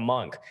 Think Like a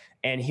Monk,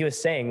 and he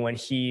was saying when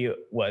he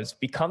was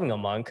becoming a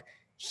monk,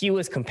 he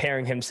was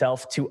comparing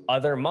himself to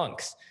other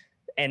monks,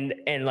 and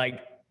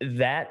like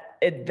that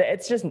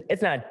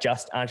it's not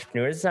just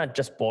entrepreneurs, it's not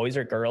just boys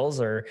or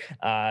girls or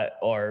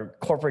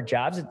corporate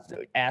jobs, it's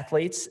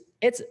athletes,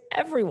 it's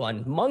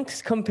everyone.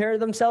 Monks compare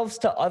themselves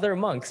to other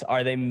monks.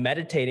 Are they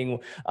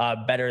meditating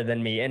better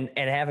than me? And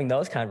having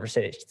those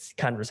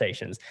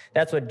conversations.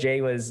 That's what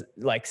Jay was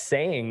like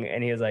saying,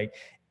 and he was like,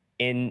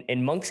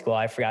 in monk school,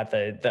 I forgot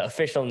the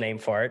official name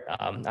for it.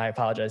 I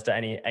apologize to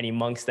any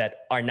monks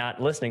that are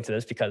not listening to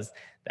this because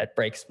that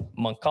breaks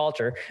monk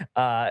culture.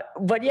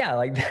 But yeah,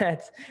 like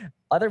that,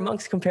 other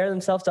monks compare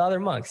themselves to other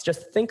monks.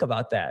 Just think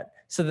about that.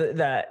 So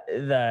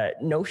the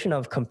notion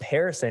of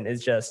comparison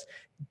is just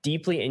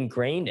deeply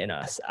ingrained in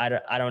us. I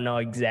don't know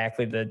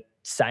exactly the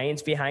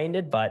science behind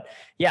it, but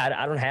yeah,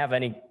 I don't have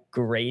any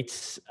great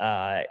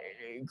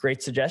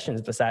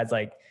suggestions besides,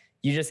 like,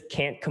 you just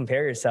can't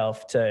compare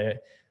yourself to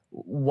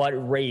what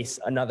race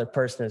another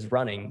person is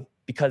running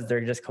because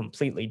they're just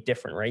completely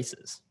different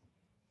races.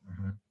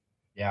 Mhm.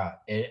 Yeah,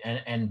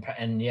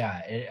 and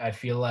yeah, I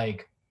feel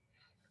like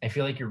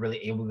you're really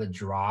able to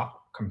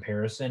drop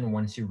comparison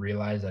once you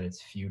realize that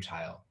it's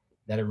futile,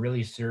 that it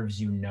really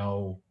serves you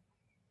no,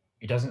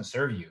 it doesn't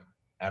serve you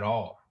at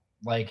all.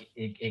 Like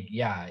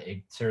yeah,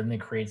 it certainly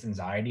creates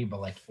anxiety, but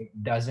like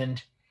it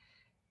doesn't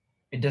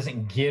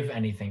give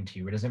anything to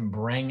you. It doesn't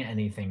bring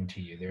anything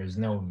to you. There's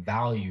no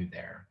value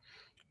there.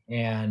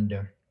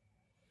 And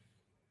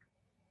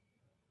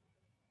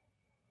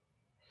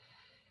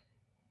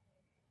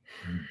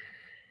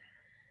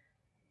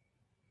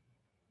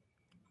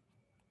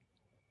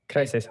Could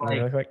I it's say something like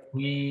really quick?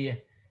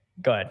 we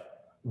Go ahead.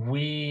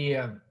 we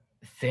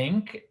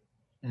think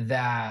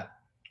that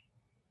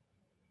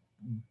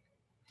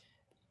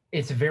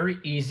it's very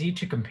easy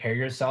to compare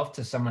yourself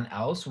to someone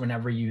else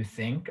whenever you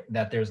think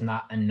that there's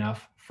not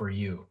enough for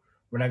you,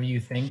 whenever you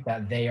think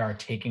that they are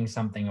taking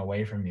something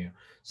away from you.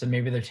 So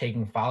maybe they're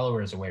taking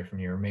followers away from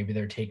you, or maybe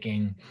they're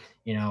taking,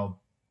 you know,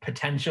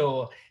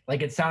 potential,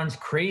 like it sounds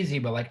crazy,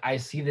 but like I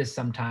see this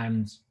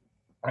sometimes,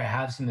 or I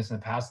have seen this in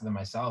the past with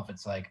myself.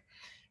 It's like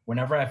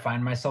whenever I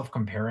find myself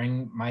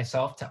comparing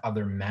myself to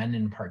other men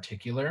in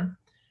particular,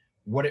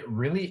 what it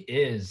really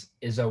is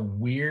a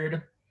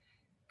weird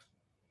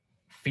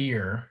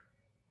fear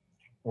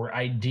or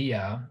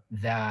idea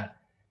that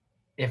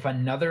if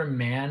another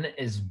man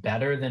is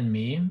better than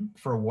me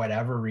for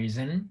whatever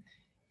reason,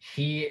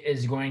 he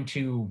is going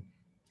to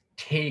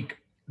take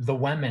the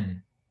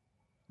women.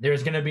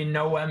 There's going to be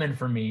no women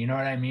for me. You know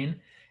what I mean?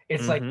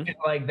 It's like Hmm. shit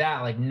like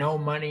that, like no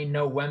money,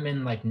 no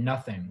women, like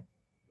nothing.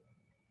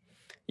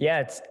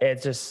 Yeah,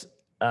 it's just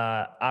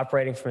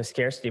operating from a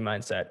scarcity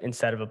mindset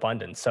instead of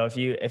abundance. So if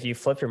you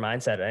flip your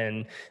mindset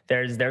and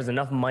there's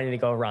enough money to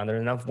go around,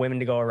 there's enough women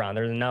to go around,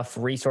 there's enough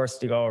resources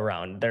to go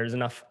around, there's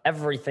enough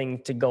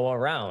everything to go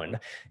around.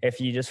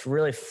 If you just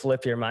really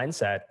flip your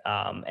mindset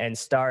and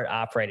start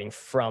operating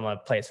from a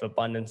place of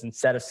abundance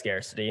instead of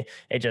scarcity,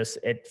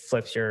 it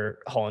flips your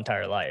whole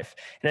entire life.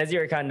 And as you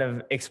were kind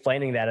of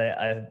explaining that,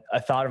 a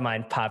thought of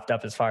mine popped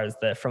up as far as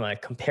from a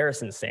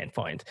comparison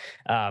standpoint.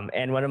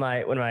 And one of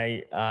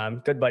my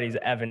good buddies,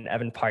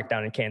 Evan Park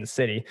down in Kansas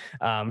City,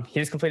 he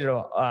just completed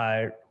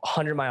a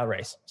 100-mile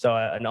race, so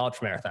an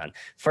ultra marathon.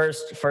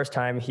 First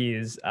time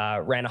he's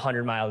ran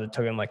 100 miles. It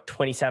took him like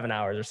 27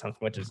 hours or something,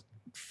 which is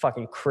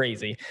fucking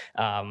crazy.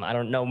 I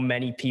don't know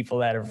many people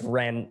that have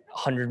ran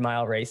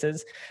 100-mile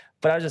races,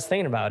 but I was just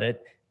thinking about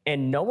it,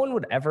 and no one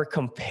would ever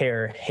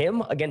compare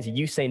him against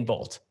Usain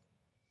Bolt.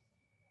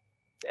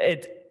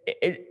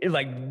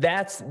 Like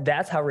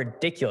that's how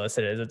ridiculous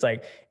it is. It's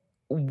like,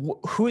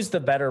 who's the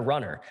better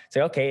runner? It's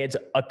like, okay, it's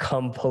a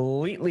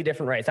completely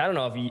different race. I don't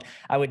know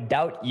I would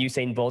doubt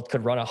Usain Bolt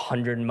could run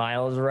 100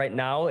 miles right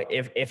now.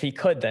 If he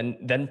could,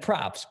 then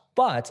props.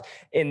 But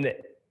in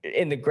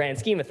the grand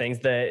scheme of things,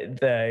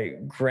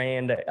 the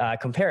grand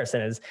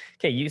comparison is,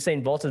 okay,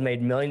 Usain Bolt has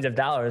made millions of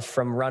dollars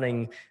from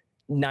running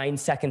 9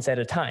 seconds at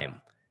a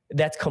time.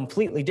 That's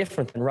completely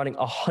different than running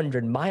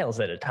 100 miles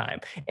at a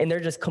time. And they're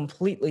just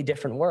completely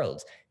different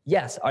worlds.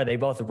 Yes, are they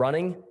both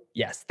running?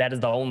 Yes, that is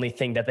the only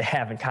thing that they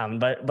have in common.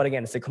 But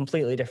again, it's a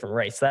completely different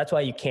race. So that's why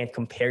you can't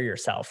compare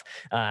yourself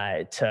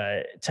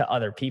to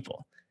other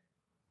people.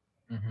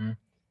 Hmm.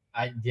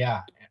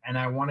 Yeah, and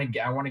I want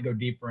to go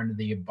deeper into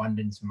the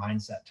abundance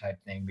mindset type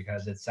thing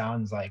because it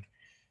sounds like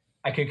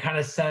I could kind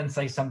of sense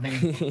like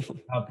something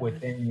up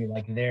within you.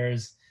 Like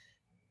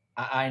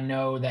I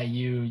know that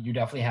you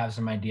definitely have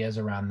some ideas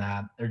around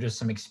that. There's just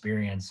some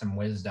experience, some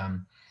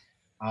wisdom.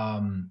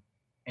 Um,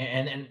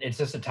 and it's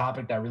just a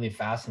topic that really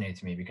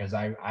fascinates me because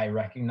I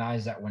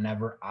recognize that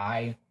whenever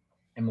I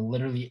am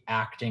literally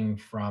acting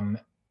from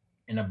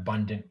an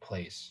abundant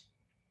place,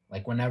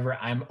 like whenever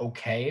I'm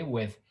okay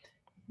with,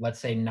 let's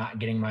say, not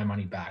getting my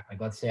money back, like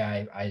let's say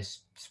I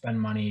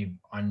spend money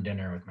on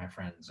dinner with my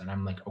friends and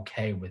I'm like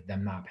okay with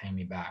them not paying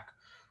me back,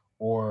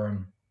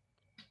 or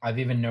I've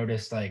even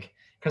noticed like,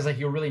 because like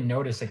you'll really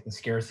notice like the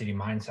scarcity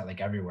mindset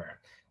like everywhere.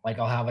 Like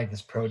I'll have like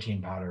this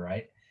protein powder,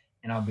 right?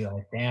 And I'll be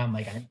like, damn,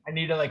 like I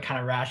need to like kind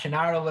of ration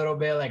out a little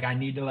bit. Like I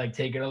need to like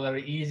take it a little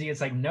easy.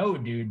 It's like, no,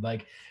 dude,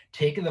 like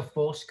take the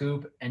full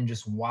scoop and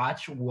just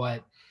watch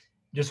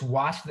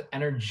the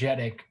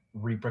energetic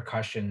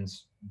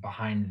repercussions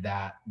behind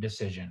that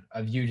decision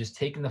of you just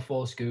taking the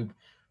full scoop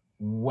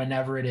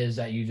whenever it is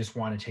that you just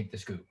want to take the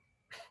scoop.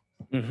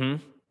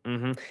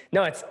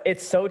 No,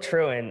 it's so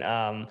true.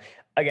 And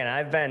again,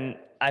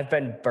 I've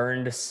been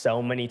burned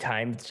so many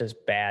times,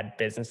 just bad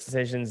business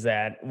decisions,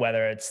 that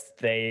whether it's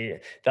the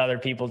other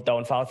people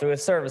don't follow through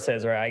with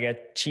services, or I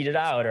get cheated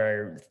out,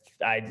 or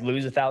I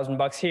lose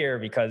 $1,000 here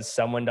because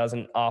someone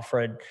doesn't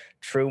offer a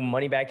true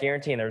money back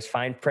guarantee, and there's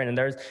fine print,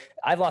 and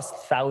I've lost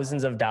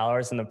thousands of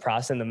dollars in the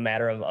process in the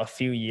matter of a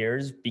few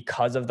years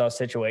because of those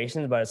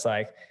situations. But it's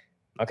like,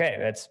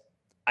 okay,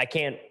 I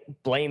can't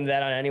blame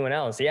that on anyone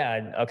else.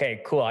 Yeah,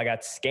 okay, cool, I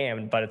got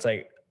scammed, but it's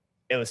like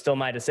it was still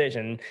my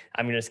decision.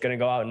 I'm just going to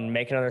go out and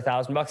make another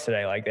 $1,000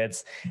 today. Like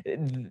it's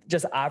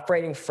just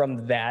operating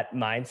from that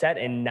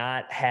mindset and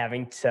not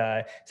having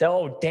to say,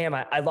 "Oh, damn,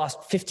 I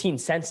lost 15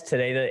 cents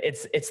today.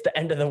 It's the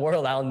end of the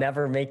world. I'll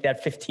never make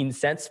that 15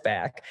 cents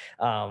back."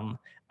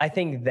 I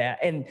think that,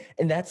 and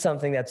that's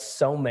something that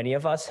so many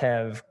of us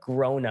have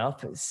grown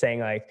up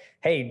saying, like,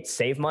 hey,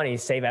 save money,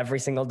 save every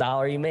single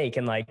dollar you make.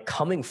 And like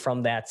coming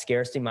from that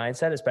scarcity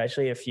mindset,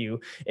 especially if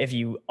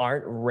you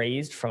aren't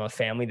raised from a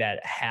family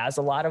that has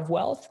a lot of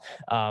wealth,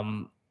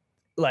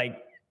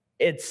 like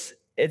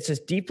it's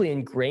just deeply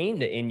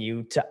ingrained in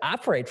you to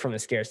operate from a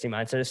scarcity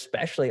mindset,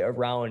 especially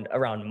around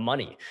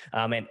money,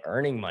 and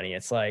earning money.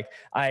 It's like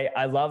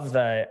I love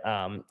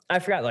I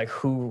forgot like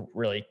who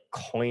really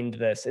coined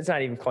this. It's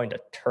not even coined a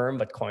term,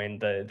 but coined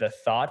the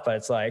thought. But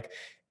it's like,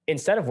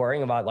 instead of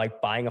worrying about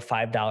like buying a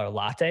 $5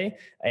 latte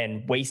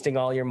and wasting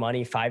all your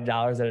money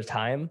 $5 at a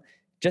time,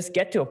 just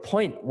get to a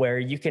point where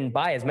you can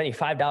buy as many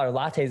 $5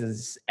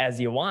 lattes as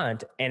you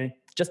want, and it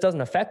just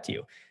doesn't affect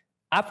you.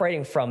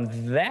 Operating from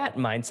that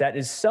mindset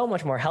is so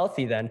much more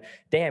healthy than,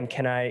 damn,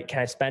 can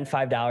I spend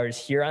 $5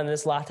 here on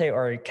this latte,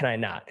 or can I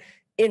not?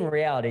 In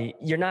reality,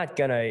 you're not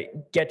gonna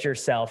get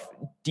yourself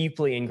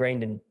deeply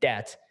ingrained in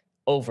debt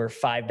over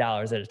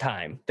 $5 at a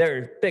time. There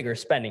are bigger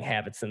spending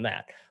habits than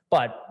that.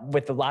 But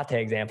with the latte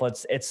example,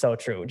 it's so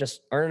true.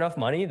 Just earn enough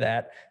money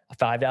that a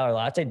 $5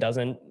 latte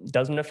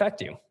doesn't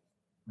affect you.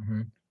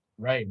 Mhm.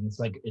 Right. And it's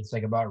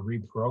like about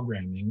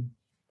reprogramming.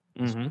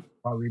 It's Hmm.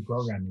 about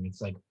reprogramming.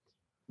 It's like,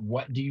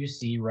 what do you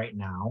see right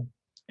now,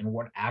 and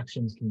what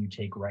actions can you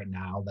take right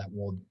now that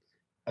will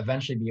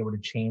eventually be able to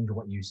change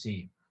what you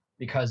see?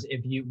 Because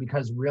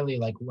really,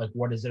 like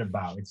what is it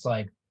about? It's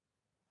like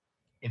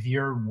if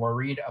you're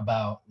worried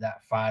about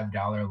that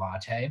 $5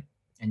 latte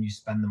and you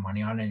spend the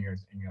money on it, and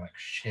you're like,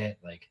 shit,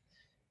 like,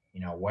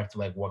 what's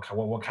like what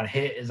kind of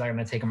hit is that going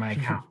to take in my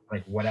account,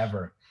 like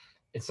whatever.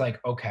 It's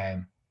like,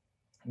 okay,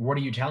 what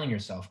are you telling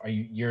yourself?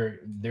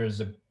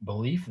 There's a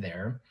belief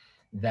there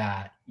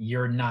that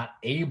you're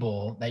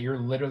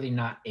literally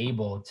not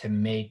able to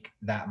make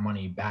that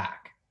money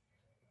back,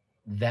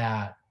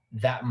 that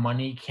that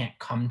money can't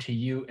come to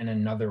you in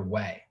another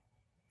way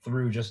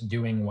through just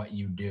doing what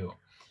you do.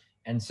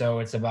 And so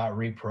it's about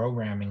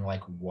reprogramming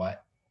like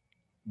what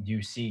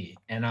you see.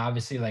 And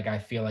obviously, like, I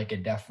feel like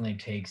it definitely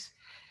takes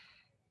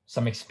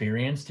some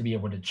experience to be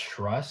able to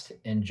trust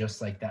in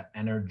just like that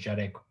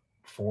energetic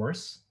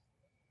force,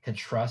 to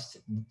trust,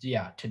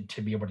 yeah,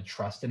 to be able to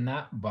trust in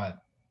that.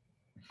 But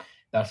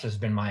that's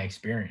just been my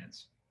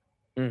experience.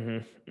 Hmm.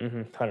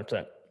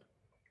 100%.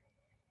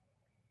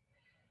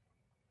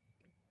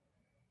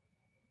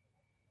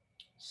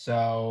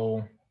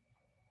 So,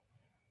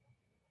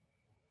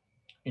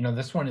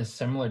 this one is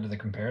similar to the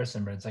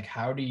comparison, but it's like,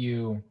 how do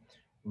you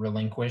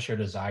relinquish your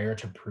desire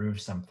to prove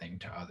something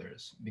to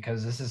others?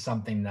 Because this is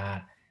something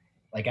that,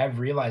 like, I've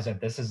realized that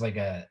this is like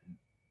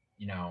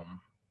you know,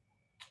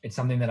 it's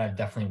something that I've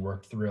definitely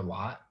worked through a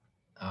lot.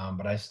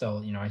 But I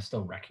still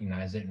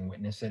recognize it and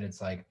witness it.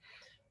 It's like,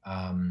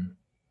 um,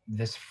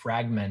 this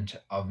fragment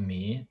of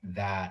me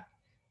that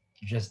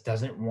just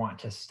doesn't want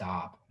to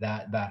stop,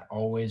 that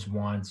always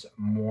wants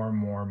more,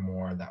 more,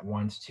 more, that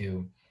wants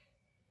to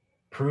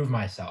prove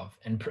myself,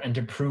 and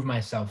to prove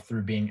myself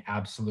through being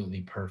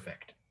absolutely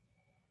perfect.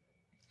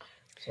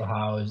 So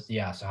how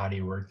do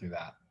you work through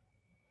that?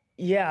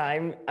 Yeah,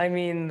 I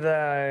mean,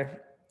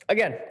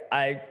 again,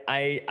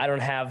 I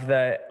don't have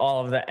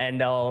all of the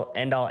end all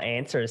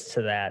answers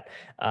to that.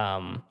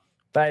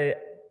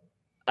 But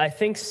I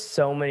think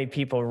so many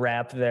people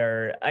wrap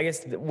their, I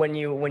guess when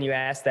you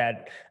ask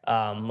that,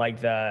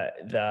 like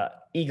the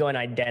ego and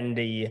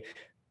identity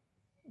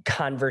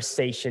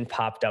conversation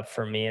popped up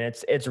for me, and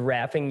it's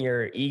wrapping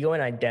your ego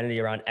and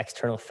identity around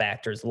external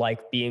factors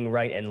like being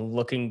right and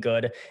looking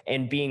good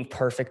and being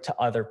perfect to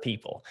other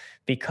people,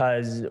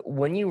 because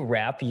when you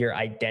wrap your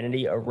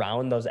identity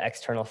around those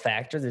external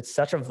factors, it's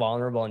such a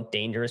vulnerable and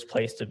dangerous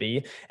place to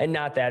be. And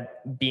not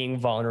that being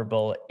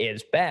vulnerable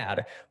is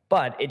bad,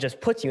 but it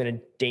just puts you in a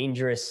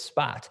dangerous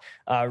spot,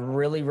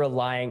 really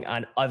relying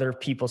on other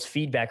people's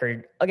feedback,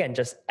 or again,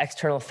 just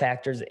external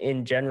factors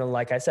in general.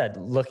 Like I said,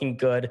 looking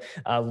good,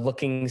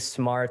 looking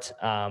smart,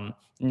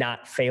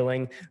 not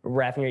failing,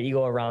 wrapping your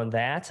ego around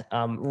that,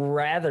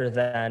 rather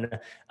than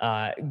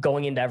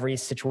going into every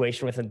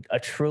situation with a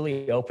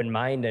truly open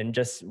mind and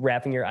just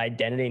wrapping your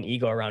identity and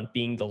ego around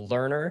being the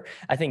learner.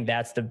 I think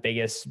that's the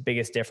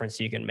biggest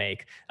difference you can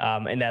make,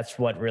 and that's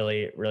what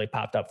really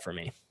popped up for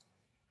me.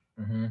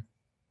 Hmm.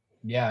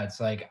 Yeah, it's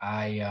like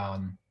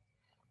the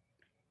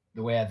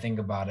way I think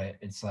about it,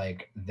 it's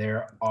like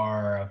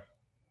it's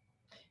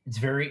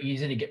very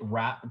easy to get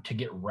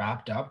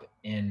wrapped up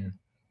in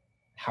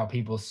how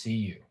people see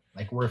you.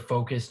 Like we're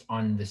focused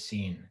on the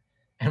scene.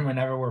 And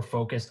whenever we're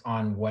focused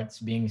on what's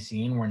being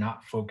seen, we're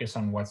not focused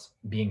on what's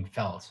being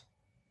felt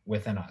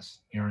within us.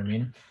 You know what I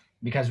mean?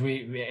 Because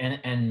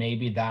and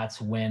maybe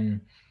that's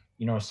when,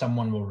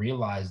 someone will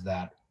realize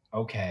that,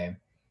 okay,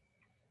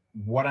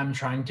 what I'm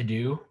trying to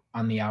do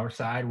on the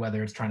outside,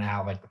 whether it's trying to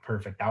have like the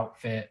perfect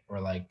outfit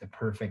or like the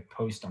perfect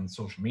post on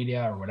social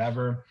media or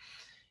whatever,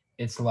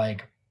 it's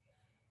like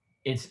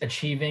it's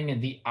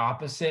achieving the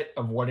opposite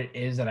of what it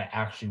is that I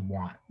actually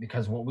want.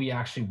 Because what we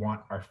actually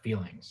want are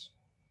feelings.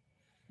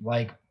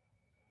 Like,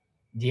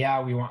 yeah,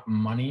 we want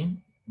money,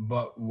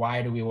 but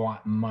why do we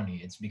want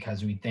money? It's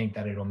because we think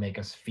that it'll make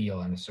us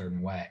feel in a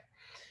certain way.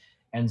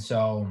 And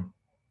so,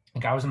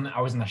 like, I was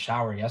in the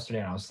shower yesterday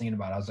and I was thinking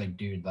about it. I was like,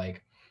 dude,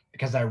 like,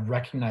 because I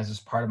recognize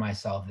this part of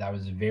myself that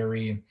was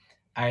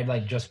I had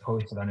like just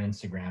posted on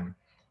Instagram,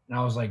 and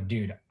I was like,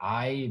 dude,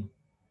 I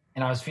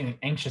was feeling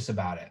anxious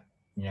about it,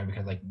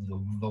 because like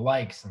the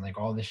likes and like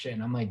all this shit.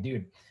 And I'm like,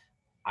 dude,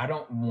 I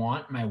don't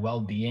want my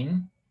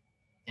well-being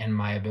and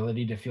my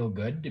ability to feel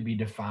good to be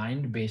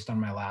defined based on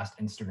my last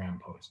Instagram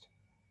post.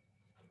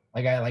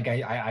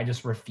 I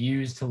just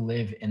refuse to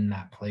live in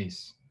that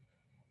place.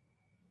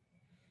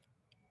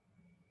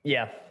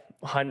 Yeah,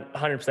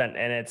 100%.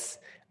 And it's,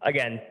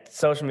 again,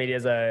 social media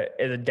is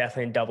a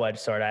definitely double-edged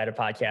sword. I had a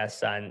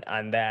podcast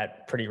on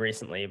that pretty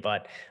recently,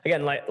 but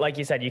again, like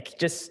you said, you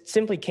just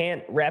simply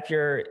can't wrap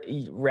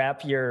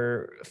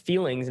your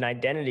feelings and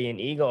identity and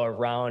ego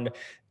around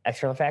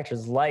external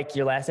factors like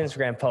your last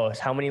Instagram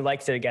post. How many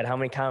likes did it get? How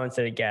many comments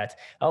did it get?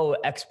 Oh,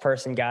 X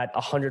person got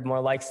 100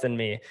 more likes than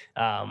me.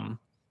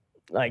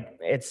 Like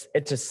it's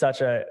just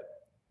such a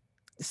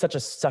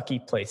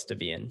sucky place to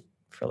be in,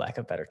 for lack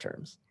of better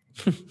terms.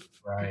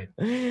 Right.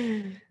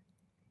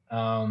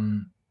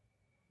 Um,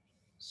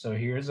 so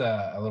here's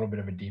a little bit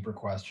of a deeper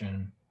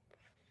question.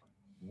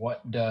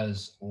 What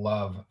does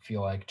love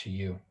feel like to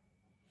you?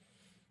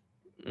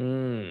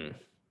 Mm,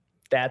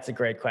 that's a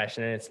great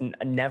question. And it's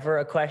never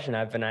a question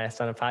I've been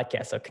asked on a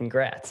podcast. So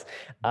congrats.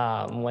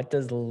 What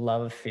does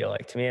love feel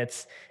like to me?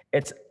 It's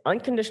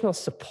unconditional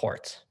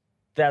support.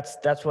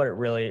 That's what it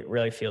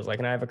really feels like.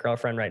 And I have a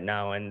girlfriend right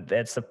now, and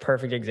that's a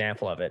perfect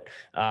example of it.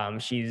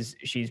 She's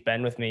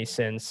been with me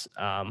since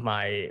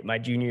my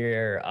junior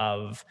year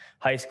of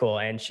high school,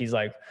 and she's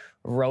like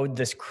rode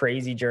this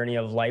crazy journey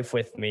of life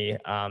with me,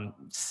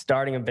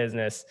 starting a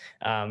business,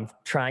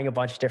 trying a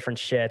bunch of different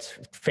shit,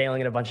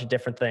 failing at a bunch of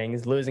different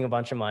things, losing a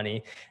bunch of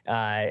money,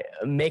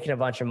 making a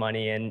bunch of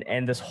money,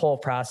 and this whole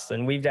process.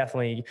 And we've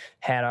definitely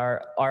had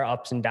our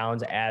ups and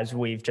downs as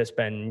we've just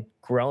been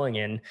growing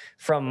in,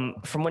 from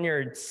when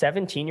you're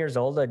 17 years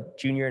old, a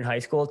junior in high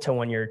school, to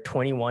when you're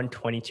 21,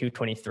 22,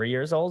 23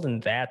 years old.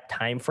 In that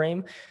time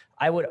frame,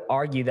 I would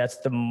argue that's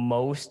the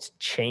most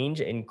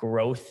change and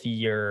growth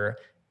you're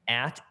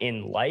at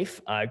in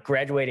life.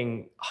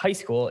 Graduating high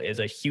school is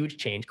a huge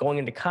change. Going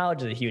into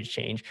college is a huge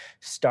change.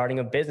 Starting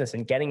a business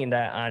and getting into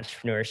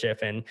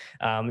entrepreneurship. And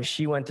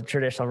she went the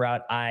traditional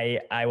route.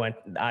 I went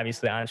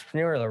obviously the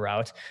entrepreneurial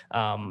route.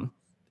 And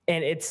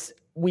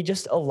we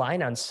just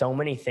align on so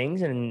many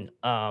things. And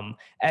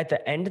at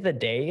the end of the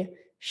day,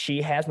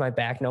 she has my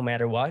back no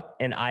matter what,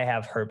 and I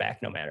have her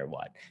back no matter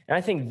what. And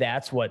I think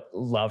that's what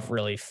love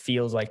really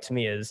feels like to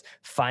me, is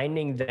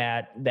finding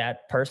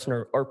that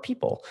person or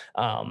people,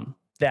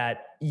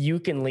 that you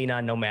can lean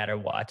on no matter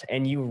what,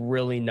 and you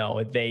really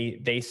know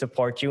they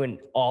support you in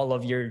all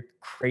of your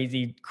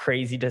crazy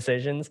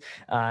decisions,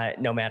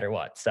 no matter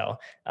what. So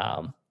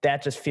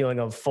that just feeling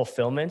of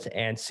fulfillment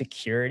and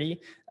security,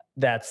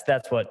 that's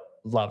what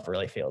love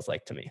really feels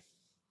like to me.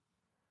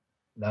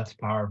 That's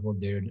powerful,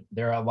 dude.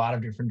 There are a lot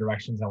of different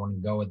directions I want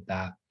to go with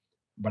that,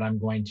 but I'm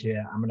going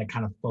to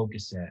kind of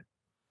focus it.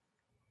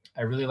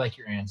 I really like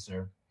your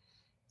answer,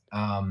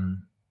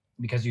 um,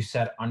 because you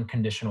said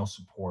unconditional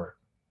support,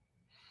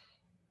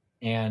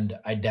 and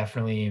I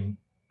definitely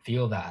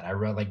feel that. I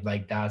really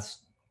like that's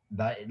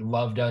that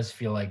love does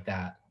feel like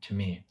that to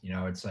me.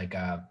 It's like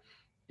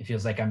it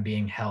feels like I'm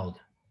being held.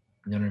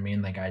 You know what I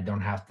mean? Like I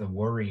don't have to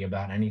worry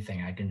about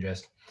anything. I can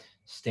just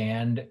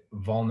stand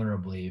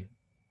vulnerably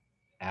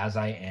as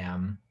I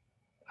am.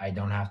 I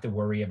don't have to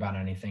worry about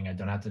anything. I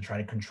don't have to try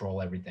to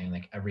control everything.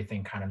 Like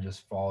everything kind of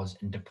just falls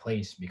into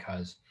place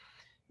because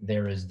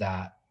there is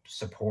that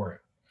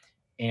support.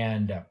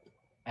 And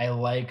I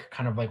like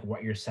kind of like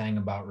what you're saying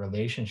about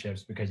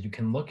relationships, because you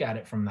can look at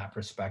it from that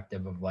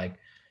perspective of like,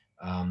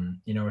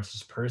 it's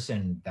this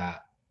person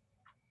that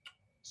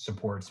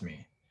supports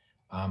me,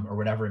 or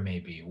whatever it may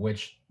be,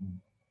 which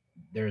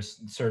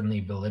there's certainly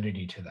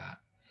validity to that.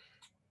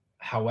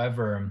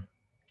 However,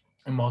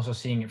 I'm also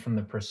seeing it from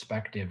the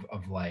perspective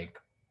of like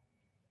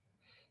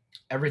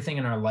everything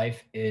in our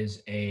life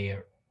is a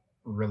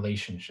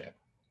relationship.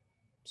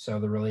 So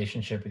the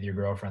relationship with your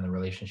girlfriend, the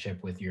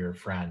relationship with your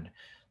friend,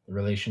 the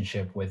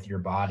relationship with your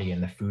body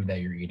and the food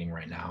that you're eating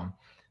right now,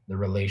 the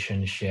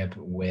relationship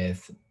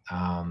with,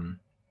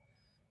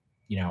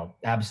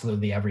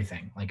 absolutely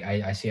everything. Like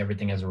I see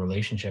everything as a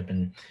relationship.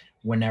 And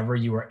whenever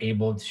you are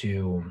able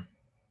to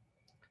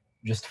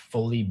just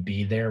fully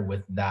be there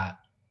with that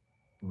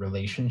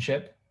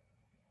relationship,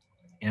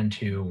 and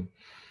to,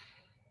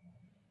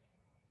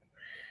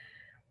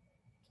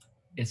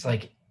 it's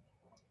like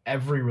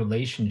every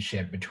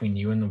relationship between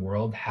you and the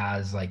world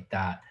has like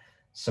that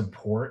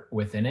support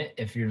within it,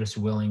 if you're just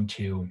willing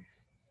to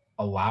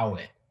allow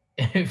it.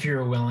 If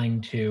you're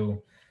willing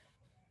to,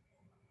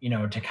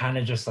 to kind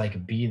of just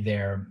like be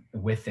there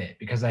with it.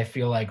 Because I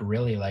feel like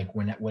really like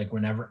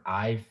whenever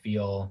I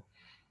feel,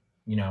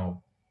 you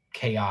know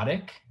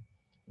chaotic,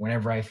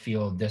 whenever I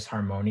feel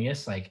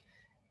disharmonious, like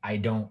I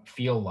don't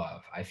feel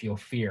love, I feel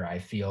fear, I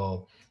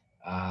feel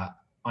uh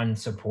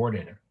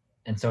unsupported.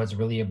 And so it's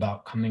really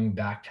about coming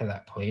back to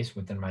that place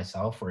within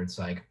myself where it's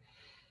like,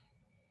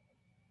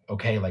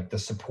 okay, like the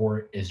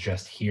support is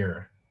just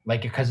here.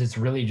 Like, because it's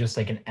really just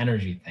like an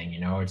energy thing,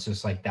 it's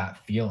just like that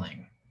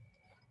feeling.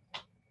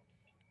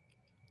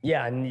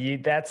 Yeah, and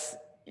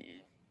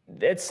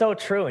it's so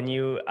true.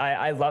 And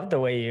I love the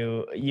way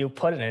you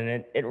put it,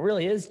 and it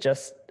really is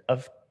just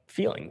a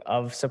feeling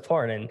of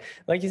support. And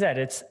like you said,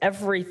 it's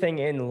everything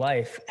in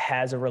life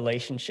has a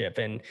relationship,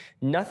 and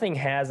nothing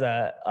has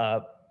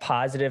a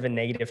positive and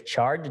negative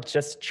charge. It's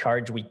just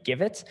charge we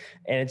give it,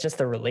 and it's just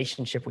the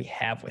relationship we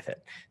have with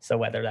it. So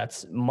whether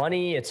that's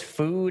money, it's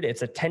food,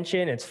 it's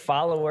attention, it's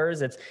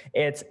followers,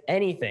 it's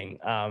anything.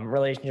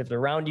 Relationships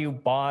around you,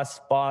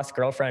 boss,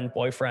 girlfriend,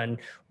 boyfriend,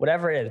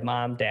 whatever it is,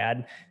 mom,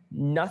 dad,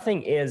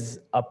 nothing is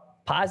a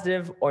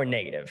positive or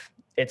negative.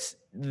 It's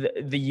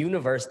the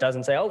universe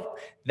doesn't say, oh,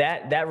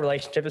 that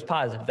relationship is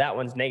positive, that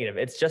one's negative.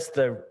 It's just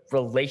the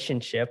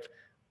relationship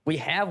we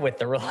have with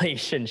the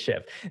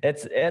relationship.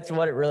 It's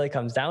what it really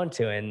comes down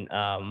to. And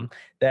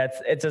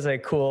it's just a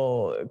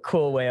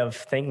cool way of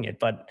thinking it.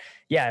 But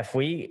yeah, if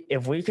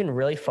we can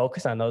really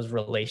focus on those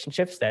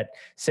relationships that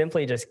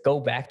simply just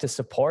go back to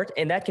support,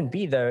 and that can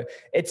be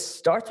it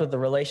starts with the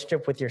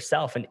relationship with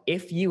yourself. And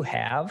if you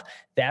have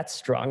that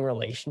strong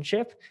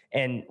relationship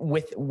and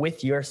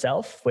with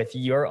yourself, with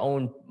your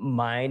own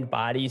mind,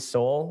 body,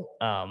 soul,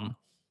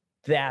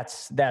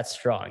 that's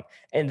strong.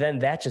 And then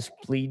that just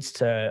bleeds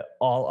to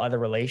all other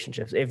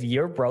relationships. If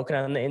you're broken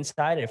on the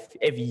inside,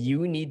 if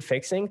you need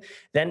fixing,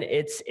 then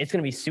it's going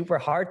to be super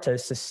hard to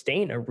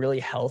sustain a really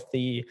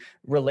healthy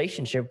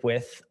relationship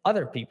with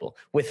other people,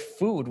 with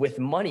food, with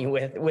money,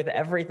 with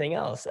everything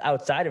else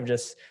outside of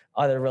just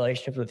other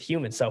relationships with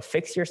humans. So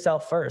fix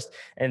yourself first,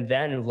 and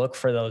then look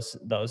for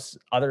those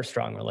other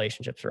strong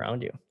relationships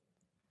around you.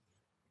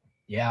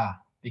 Yeah,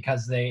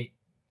 because I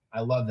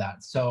love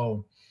that.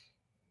 So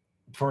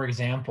for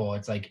example,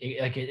 it's like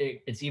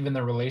it's even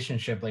the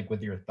relationship like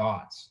with your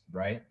thoughts,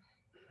 right?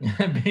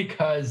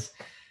 Because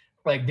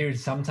like, dude,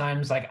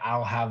 sometimes like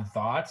I'll have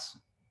thoughts,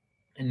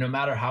 and no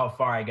matter how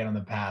far I get on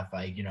the path,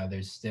 like,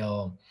 there's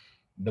still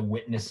the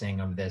witnessing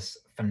of this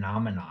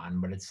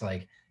phenomenon. But it's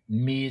like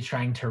me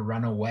trying to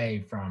run away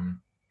from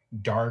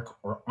dark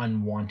or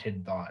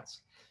unwanted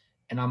thoughts.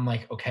 And I'm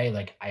like, okay,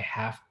 like I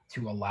have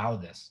to allow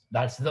this.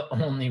 That's the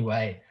only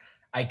way.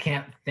 I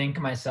can't think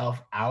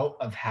myself out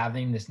of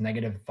having this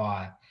negative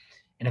thought.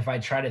 And if I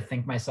try to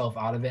think myself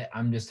out of it,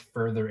 I'm just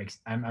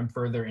I'm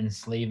further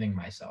enslaving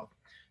myself.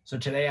 So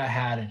today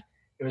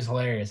it was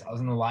hilarious. I was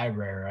in the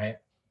library, right?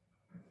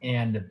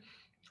 And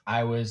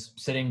I was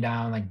sitting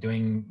down, like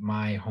doing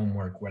my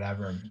homework,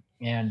 whatever.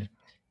 And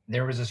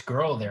there was this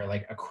girl there,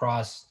 like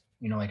across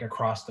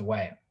the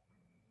way,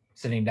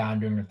 sitting down,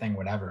 doing her thing,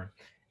 whatever.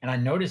 And I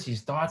noticed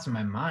these thoughts in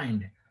my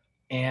mind.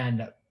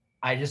 And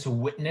I just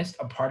witnessed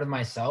a part of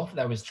myself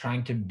that was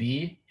trying to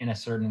be in a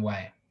certain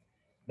way.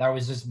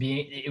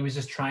 It was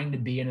just trying to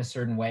be in a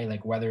certain way,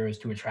 like whether it was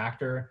to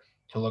attract her,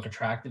 to look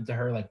attractive to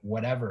her, like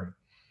whatever.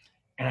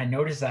 And I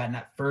noticed that. And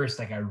at first,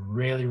 like I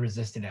really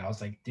resisted it. I was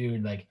like,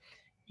 dude, like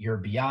you're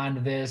beyond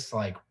this.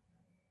 Like,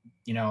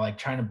 like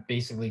trying to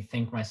basically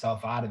think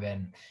myself out of it,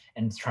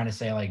 and trying to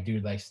say like,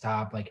 dude, like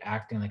stop like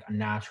acting like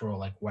unnatural,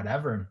 like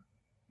whatever.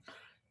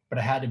 But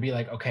I had to be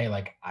like, okay,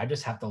 like I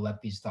just have to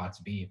let these thoughts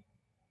be.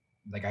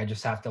 Like I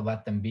just have to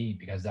let them be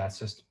because that's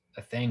just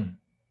a thing.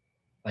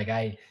 Like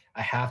I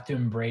have to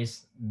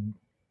embrace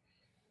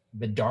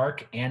the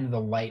dark and the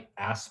light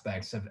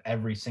aspects of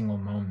every single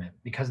moment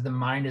because the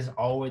mind is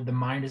always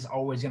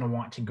going to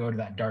want to go to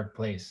that dark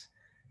place.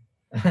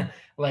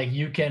 Like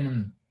you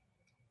can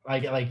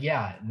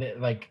yeah,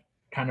 like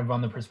kind of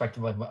on the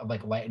perspective of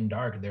like light and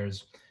dark,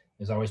 there's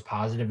always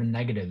positive and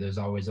negative, there's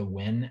always a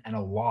win and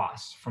a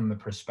loss from the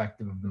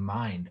perspective of the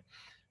mind,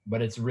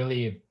 but it's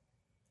really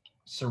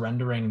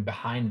surrendering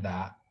behind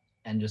that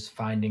and just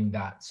finding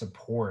that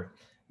support,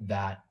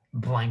 that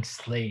blank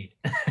slate,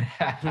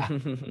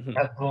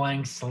 that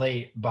blank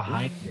slate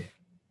behind it.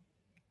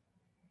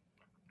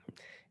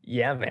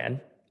 Yeah,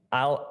 man.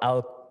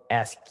 I'll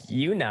ask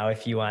you now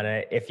if you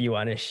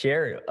wanna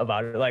share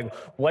about it. Like,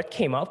 what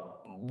came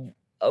up?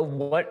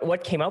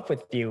 What came up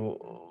with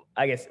you?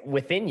 I guess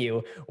within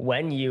you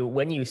when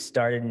you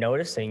started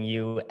noticing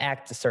you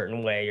act a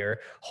certain way or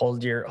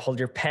hold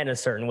your pen a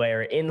certain way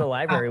or in the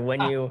library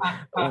when you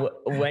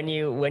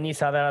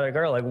saw that other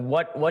girl. Like,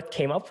 what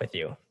came up with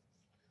you?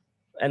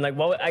 And like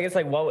what I guess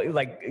like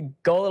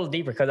go a little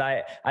deeper because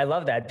I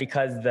love that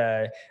because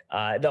the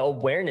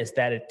awareness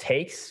that it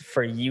takes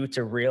for you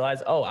to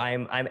realize, oh,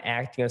 I'm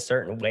acting a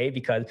certain way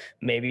because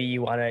maybe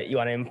you want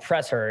to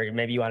impress her,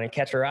 maybe you want to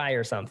catch her eye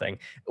or something.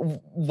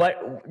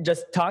 What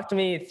just talk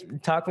me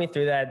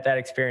through that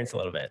experience a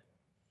little bit.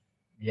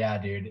 Yeah,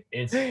 dude,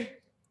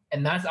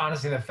 and that's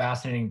honestly the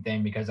fascinating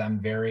thing because I'm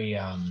very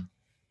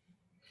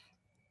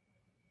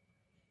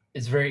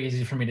it's very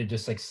easy for me to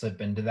just like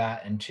slip into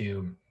that and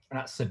to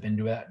not slip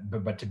into it,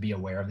 but to be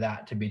aware of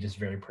that, to be just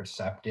very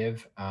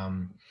perceptive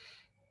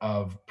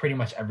of pretty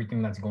much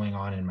everything that's going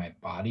on in my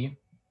body.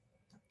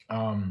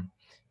 And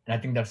I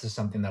think that's just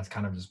something that's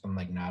kind of just been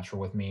like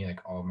natural with me like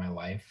all of my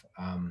life.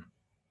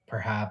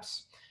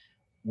 Perhaps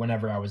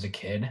whenever I was a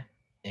kid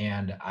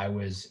and I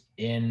was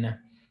in,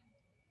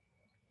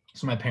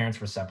 so my parents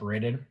were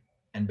separated,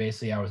 and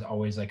basically I was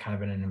always like kind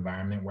of in an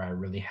environment where I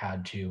really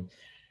had to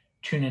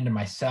tune into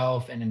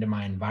myself and into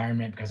my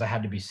environment because I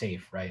had to be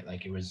safe, right?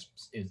 Like it's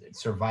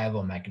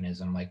survival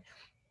mechanism. Like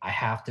I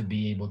have to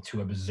be able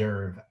to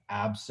observe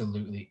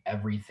absolutely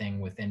everything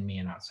within me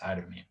and outside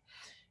of me.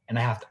 And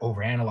I have to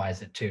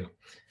overanalyze it too.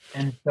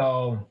 And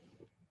so,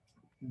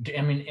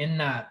 I mean, in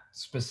that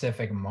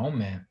specific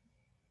moment,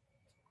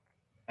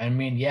 I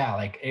mean, yeah,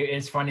 like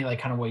it's funny, like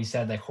kind of what you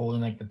said, like holding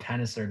like the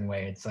pen a certain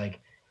way. It's like,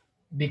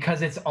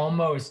 because it's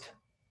almost,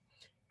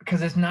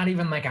 because it's not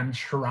even like I'm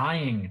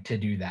trying to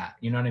do that.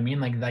 You know what I mean?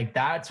 Like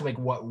that's like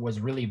what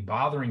was really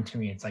bothering to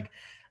me. It's like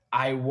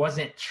I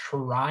wasn't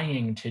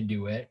trying to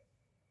do it,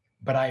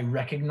 but I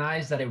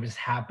recognized that it was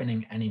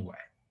happening anyway.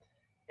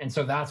 And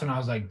so that's when I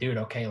was like, dude,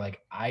 okay,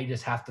 like I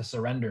just have to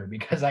surrender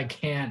because I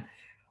can't,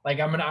 like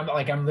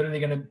I'm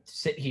literally gonna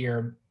sit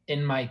here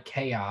in my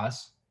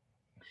chaos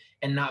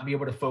and not be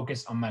able to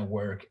focus on my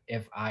work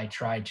if I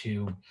try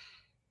to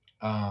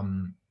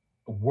um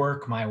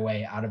work my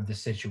way out of the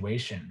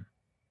situation.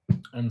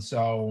 And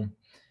so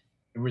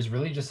it was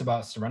really just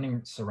about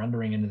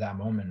surrendering into that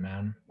moment,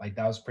 man. Like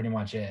that was pretty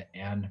much it.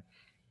 And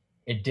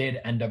it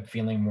did end up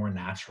feeling more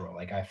natural.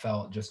 Like I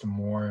felt just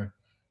more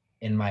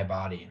in my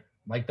body.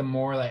 Like the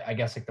more like I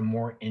guess like the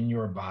more in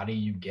your body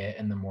you get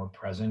and the more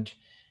present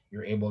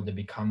you're able to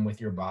become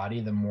with your body,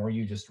 the more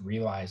you just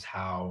realize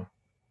how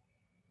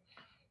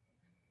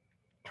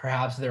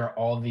perhaps there are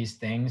all these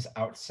things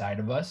outside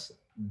of us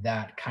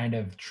that kind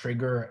of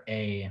trigger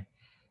a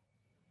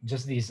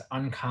just these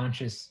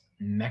unconscious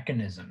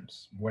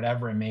mechanisms,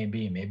 whatever it may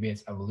be. Maybe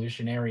it's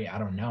evolutionary, I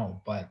don't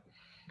know, but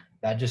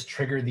that just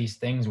trigger these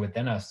things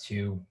within us to,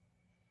 you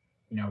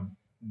know,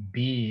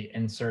 be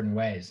in certain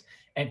ways.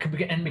 And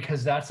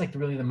because that's like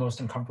really the most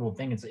uncomfortable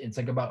thing. It's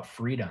like about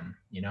freedom,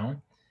 you know?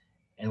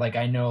 And like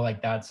I know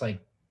like that's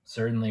like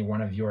certainly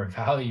one of your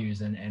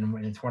values and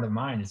when it's one of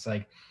mine, it's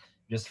like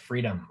just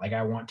freedom. Like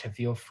I want to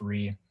feel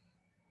free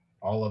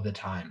all of the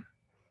time.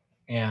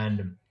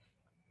 And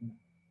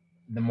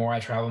the more I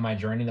travel my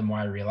journey, the more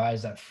I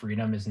realize that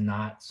freedom is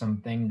not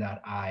something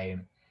that I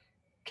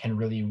can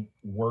really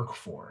work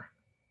for.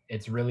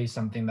 It's really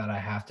something that I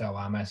have to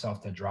allow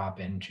myself to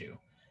drop into.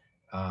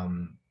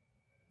 Um,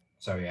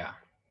 so yeah.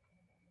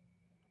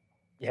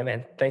 Yeah,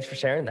 man. Thanks for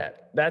sharing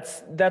that.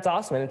 That's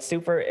awesome, and it's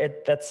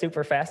that's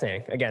super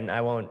fascinating. Again,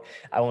 I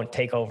won't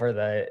take over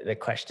the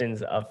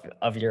questions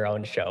of your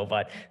own show,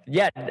 but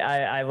yeah,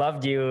 I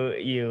loved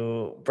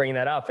you bringing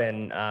that up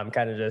and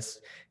kind of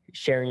just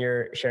sharing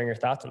your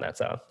thoughts on that.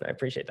 So I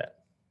appreciate that.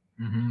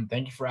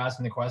 Thank you for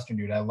asking the question,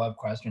 dude. I love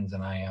questions,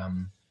 and I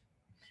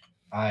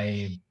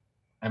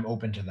I'm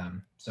open to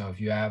them. So if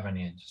you have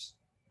any, just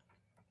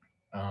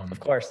Of um,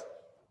 course.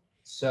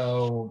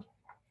 so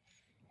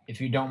if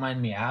you don't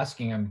mind me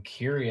asking, I'm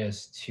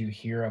curious to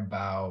hear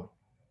about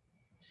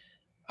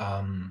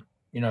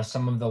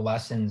some of the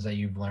lessons that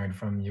you've learned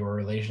from your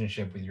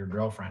relationship with your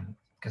girlfriend,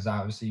 because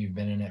obviously you've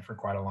been in it for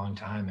quite a long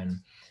time, and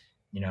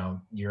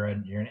you're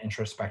an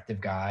introspective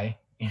guy.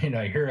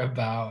 You're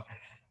about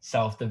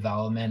self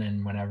development,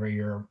 and whenever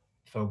you're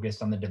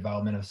focused on the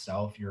development of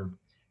self, you're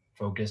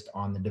focused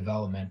on the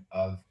development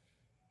of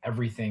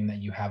everything that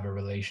you have a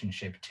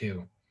relationship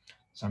to.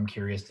 So I'm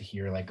curious to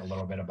hear like a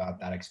little bit about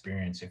that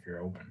experience if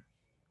you're open.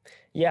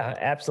 Yeah,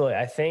 absolutely.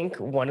 I think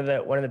one of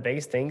the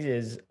biggest things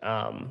is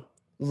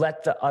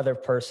let the other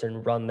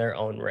person run their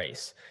own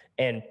race.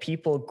 And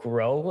people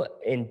grow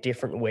in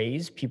different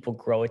ways. People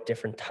grow at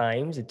different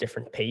times, at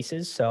different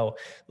paces. So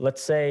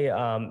let's say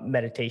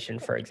meditation,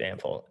 for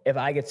example. If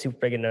I get super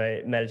big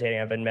into meditating,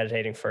 I've been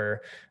meditating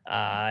for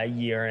a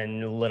year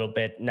and a little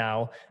bit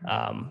now,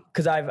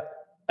 because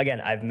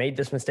I've made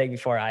this mistake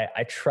before.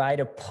 I try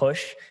to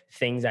push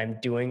things I'm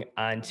doing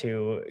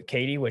onto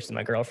Katie, which is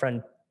my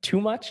girlfriend, too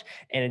much,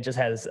 and it just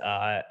has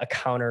a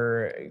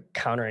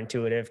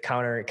counterintuitive,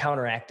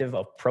 counteractive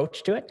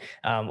approach to it,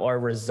 or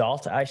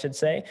result, I should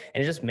say,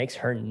 and it just makes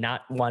her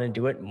not want to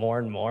do it more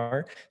and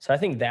more. So I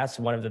think that's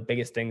one of the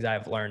biggest things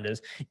I've learned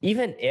is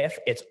even if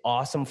it's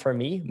awesome for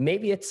me,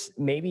 maybe it's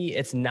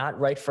not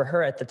right for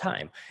her at the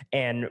time,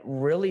 and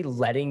really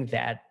letting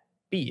that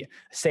be.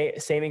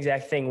 Same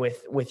exact thing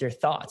with your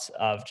thoughts,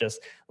 of just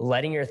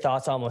letting your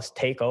thoughts almost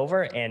take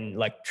over, and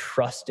like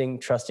trusting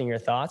your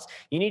thoughts.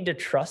 You need to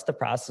trust the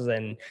process,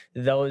 and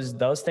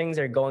those things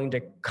are going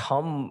to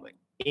come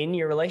in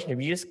your relationship.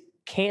 You just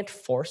can't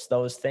force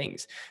those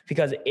things,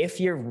 because if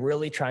you're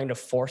really trying to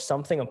force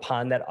something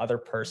upon that other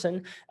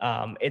person,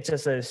 it's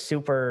just a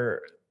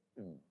super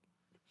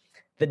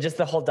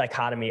the whole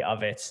dichotomy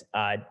of it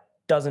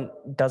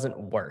doesn't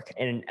work,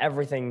 and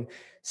everything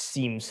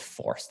seems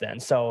forced then.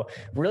 So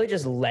really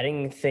just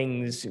letting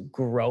things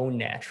grow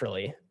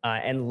naturally,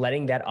 and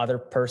letting that other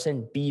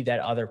person be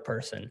that other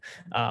person.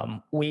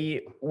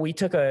 We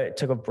took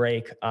a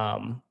break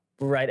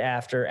right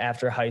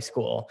after high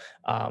school,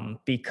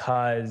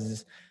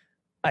 because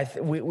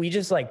we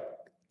just like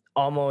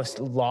almost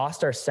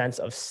lost our sense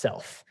of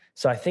self.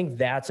 So I think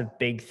that's a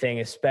big thing,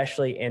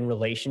 especially in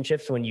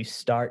relationships when you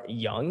start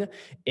young,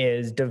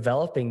 is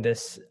developing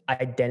this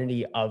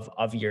identity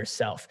of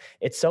yourself.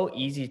 It's so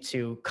easy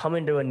to come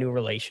into a new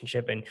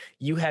relationship and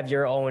you have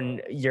your own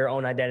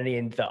identity,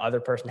 and the other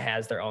person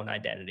has their own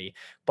identity.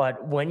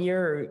 But when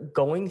you're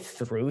going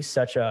through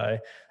such a,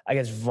 I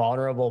guess,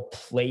 vulnerable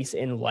place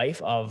in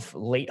life of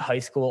late high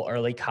school,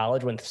 early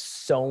college, when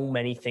so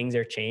many things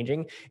are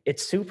changing,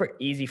 it's super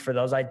easy for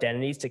those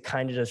identities to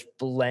kind of just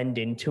blend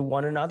into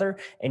one another,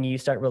 and you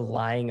start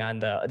relying on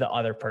the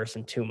other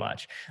person too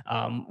much,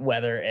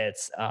 whether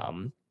it's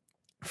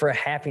for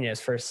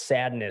happiness, for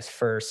sadness,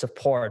 for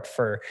support,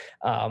 for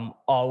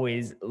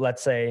always,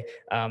 let's say,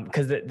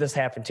 because this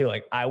happened too.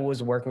 Like I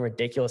was working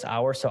ridiculous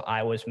hours, so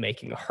I was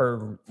making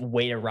her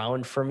wait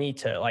around for me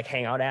to like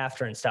hang out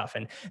after and stuff,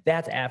 and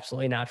that's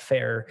absolutely not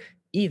fair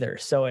either.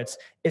 So it's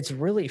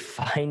really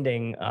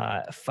finding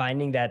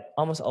that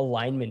almost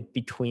alignment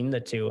between the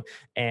two,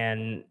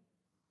 and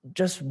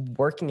just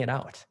working it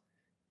out.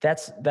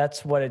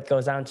 That's what it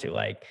goes down to.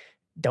 Like,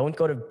 don't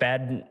go to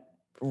bed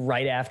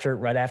right after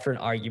an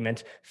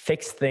argument.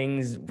 Fix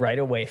things right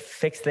away.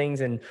 Fix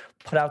things and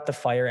put out the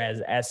fire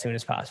as soon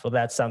as possible.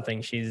 That's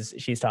something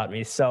she's taught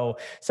me so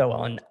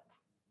well. And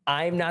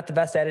I'm not the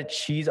best at it.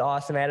 She's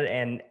awesome at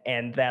it,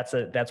 and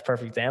that's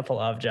perfect example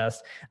of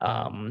just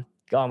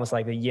almost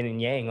like the yin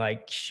and yang.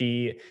 Like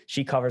she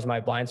covers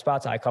my blind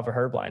spots, I cover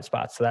her blind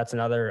spots. So that's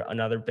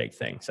another big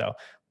thing. So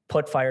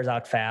put fires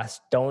out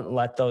fast. Don't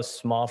let those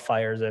small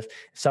fires. If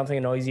something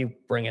annoys you,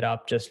 bring it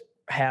up. Just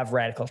have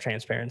radical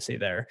transparency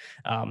there.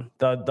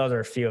 Those are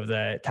a few of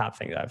the top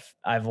things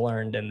I've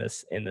learned in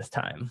this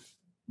time.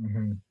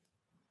 Hmm.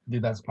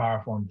 Dude, that's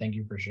powerful, and thank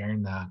you for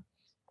sharing that.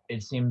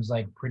 It seems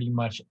like pretty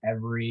much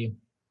every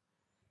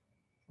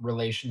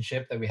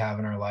relationship that we have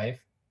in our life.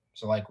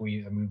 So like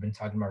we've been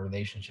talking about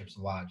relationships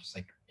a lot, just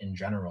like in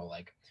general,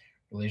 like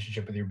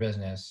relationship with your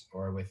business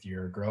or with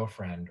your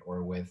girlfriend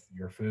or with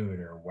your food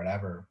or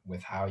whatever,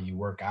 with how you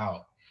work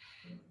out.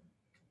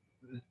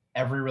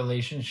 Every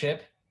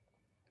relationship,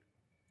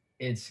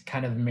 it's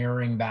kind of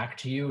mirroring back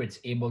to you. It's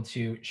able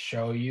to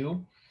show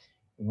you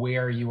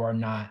where you are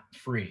not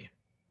free.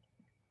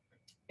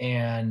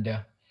 And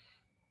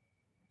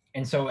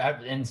and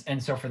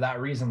so for that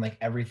reason, like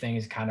everything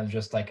is kind of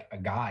just like a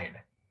guide.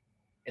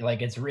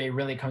 Like it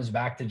really comes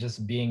back to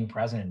just being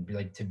present, be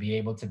like to be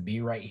able to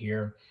be right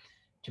here,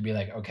 to be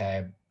like,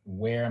 okay,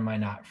 where am I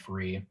not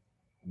free?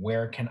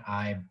 Where can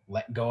I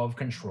let go of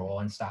control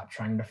and stop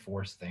trying to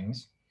force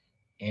things?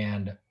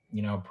 And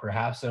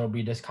perhaps there'll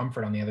be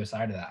discomfort on the other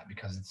side of that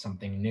because it's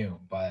something new,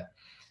 but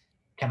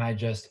can I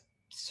just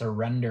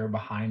surrender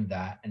behind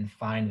that and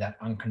find that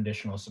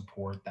unconditional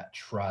support, that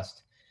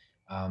trust,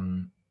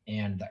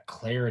 and that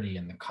clarity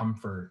and the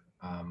comfort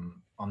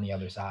on the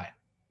other side?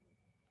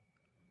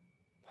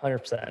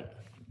 100%.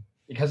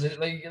 Because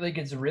like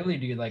it's really,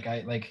 dude, like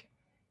I like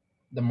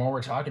the more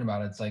we're talking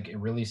about it, it's like it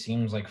really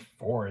seems like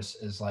force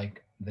is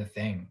like the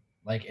thing.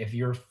 Like if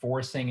you're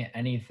forcing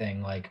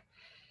anything, like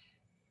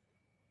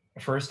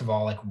first of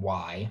all, like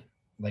why?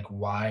 Like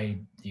why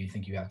do you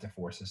think you have to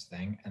force this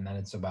thing? And then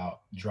it's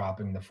about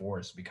dropping the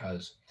force,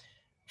 because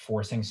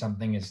forcing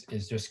something is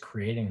just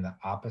creating the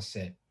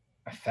opposite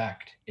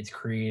effect. It's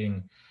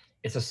creating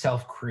it's a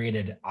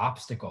self-created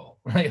obstacle.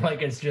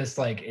 Like it's just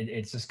like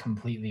it's just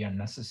completely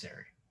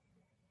unnecessary.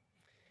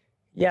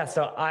 Yeah,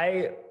 so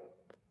I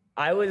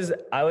was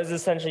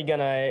essentially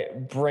gonna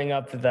bring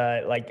up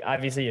the, like,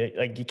 obviously,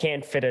 like, you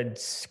can't fit a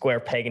square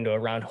peg into a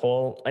round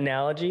hole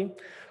analogy,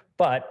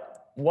 but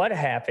what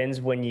happens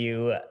when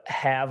you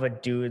have a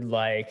dude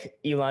like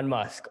Elon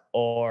Musk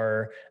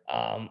or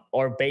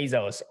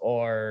Bezos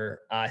or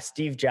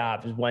Steve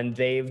Jobs, when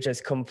they've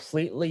just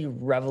completely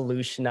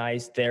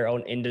revolutionized their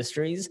own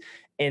industries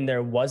and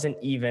there wasn't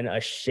even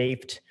a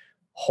shaped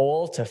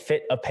hole to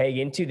fit a peg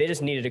into? They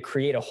just needed to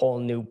create a whole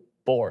new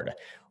board.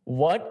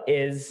 What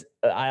is,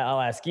 I'll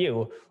ask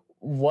you,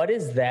 what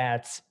is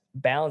that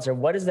balance, or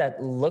what does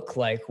that look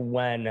like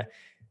when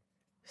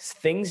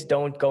things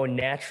don't go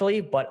naturally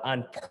but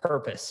on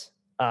purpose?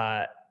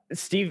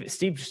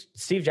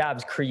 Steve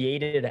Jobs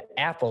created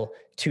Apple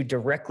to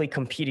directly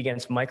compete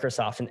against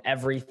Microsoft in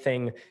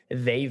everything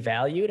they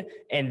valued,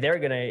 and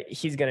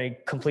he's gonna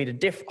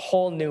complete a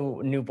whole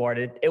new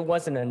board. It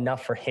wasn't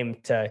enough for him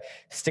to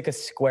stick a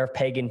square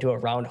peg into a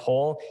round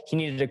hole. He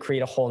needed to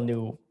create a whole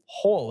new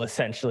hole,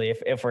 essentially,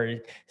 if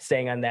we're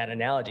staying on that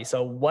analogy.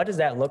 So what does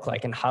that look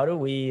like, and how do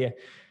we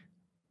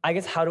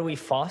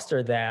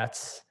foster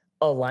that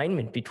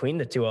alignment between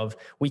the two of,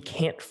 we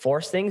can't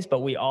force things,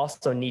 but we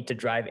also need to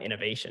drive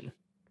innovation?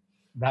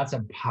 That's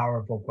a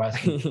powerful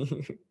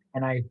question.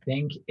 And I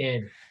think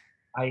it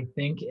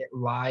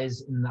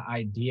lies in the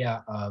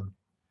idea of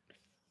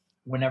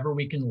whenever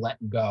we can let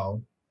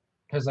go,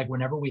 because like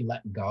whenever we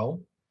let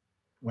go,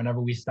 whenever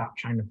we stop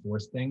trying to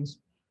force things,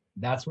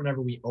 that's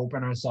whenever we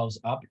open ourselves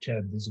up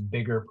to this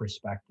bigger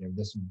perspective,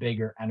 this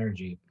bigger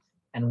energy.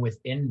 And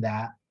within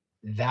that,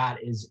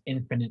 that is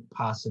infinite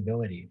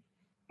possibility.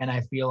 And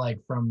I feel like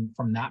from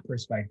that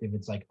perspective,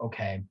 it's like,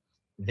 okay,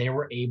 they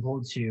were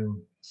able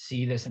to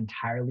see this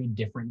entirely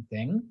different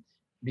thing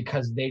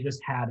because they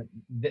just had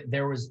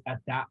there was at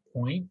that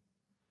point,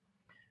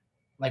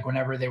 like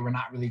whenever they were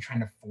not really trying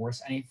to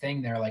force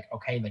anything, they're like,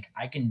 okay, like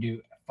I can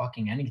do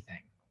fucking anything.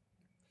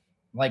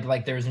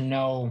 Like there's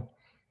no,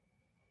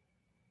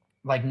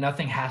 like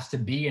nothing has to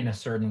be in a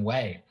certain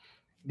way,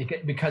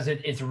 because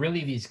it's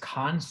really these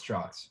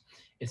constructs,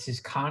 it's these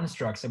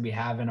constructs that we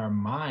have in our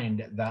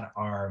mind that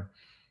are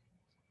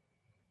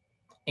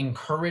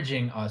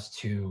encouraging us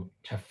to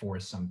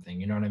force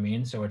something, you know what I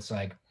mean? So it's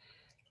like,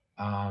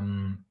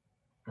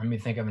 let me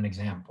think of an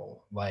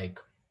example. Like,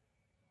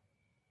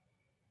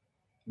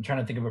 I'm trying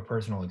to think of a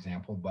personal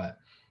example, but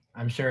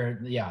I'm sure,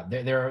 yeah,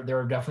 there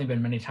have definitely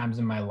been many times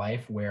in my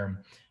life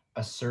where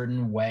a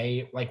certain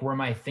way, like where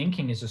my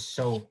thinking is just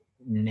so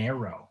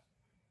narrow.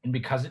 And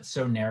because it's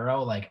so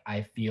narrow, like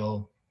I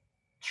feel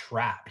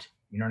trapped.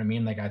 You know what I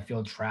mean? Like I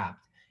feel trapped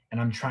and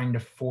I'm trying to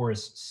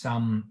force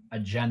some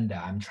agenda.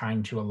 I'm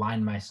trying to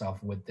align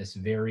myself with this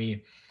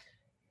very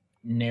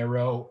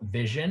narrow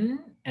vision.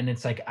 And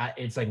it's like,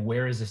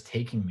 where is this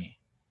taking me?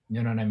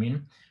 You know what I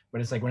mean? But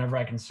it's like whenever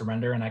I can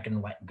surrender and I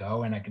can let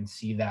go and I can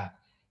see that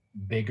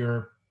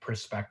bigger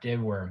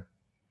perspective where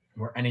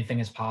anything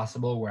is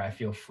possible, where I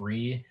feel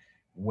free,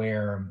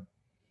 where,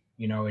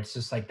 you know, it's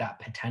just like that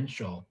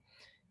potential.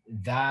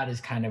 That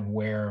is kind of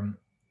where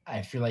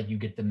I feel like you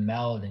get to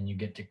meld and you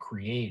get to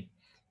create.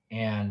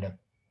 And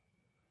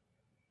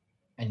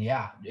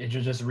yeah, it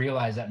just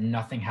realize that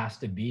nothing has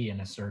to be in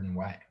a certain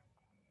way.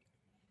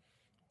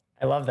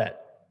 I love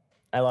that.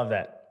 I love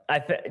that.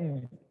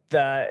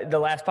 The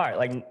last part,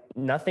 like,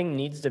 nothing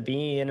needs to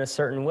be in a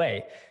certain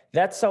way.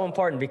 That's so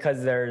important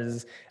because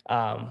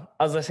I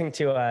was listening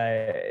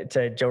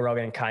to Joe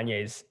Rogan and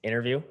Kanye's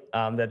interview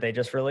that they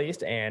just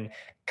released, and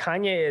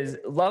Kanye is,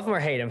 love him or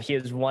hate him, he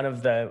is one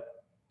of the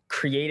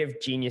creative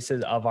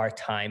geniuses of our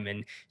time,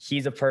 and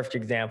he's a perfect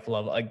example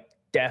of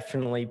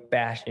definitely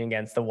bashing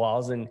against the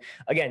walls and,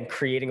 again,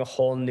 creating a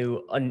whole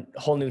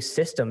new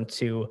system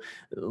to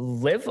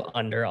live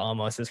under,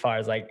 almost, as far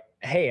as like,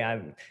 hey,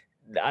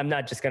 I'm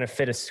not just going to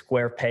fit a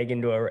square peg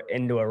into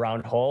a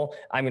round hole.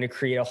 I'm going to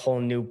create a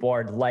whole new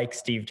board, like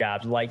Steve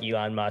Jobs, like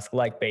Elon Musk,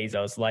 like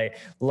Bezos,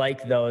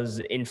 like those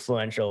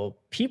influential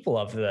people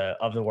of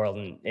the world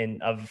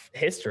and of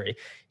history.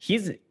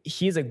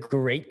 He's a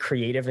great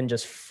creative and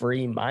just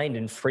free mind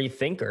and free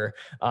thinker,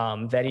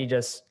 that he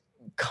just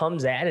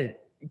comes at it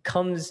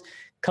comes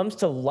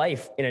to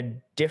life in a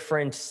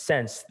different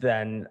sense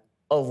than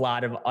a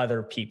lot of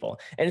other people.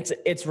 And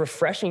it's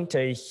refreshing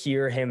to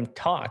hear him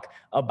talk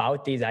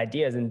about these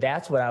ideas. And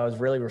that's what I was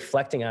really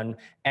reflecting on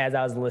as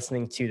I was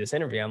listening to this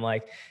interview. I'm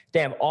like,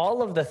 damn,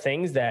 all of the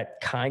things that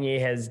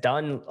Kanye has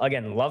done,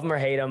 again, love him or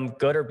hate him,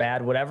 good or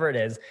bad, whatever it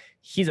is,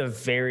 he's a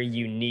very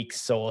unique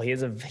soul. He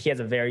has a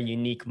very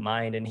unique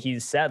mind. And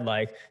he's said,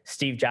 like,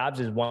 Steve Jobs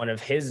is one of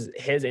his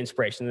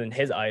inspirations and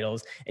his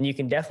idols. And you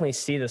can definitely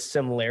see the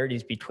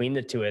similarities between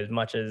the two, as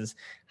much as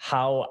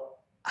how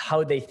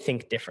how they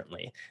think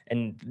differently,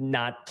 and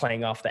not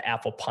playing off the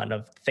Apple pun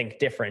of think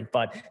different,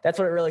 but that's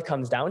what it really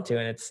comes down to.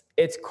 And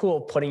it's cool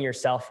putting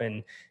yourself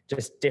in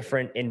just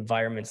different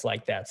environments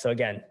like that. So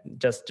again,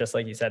 just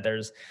like you said,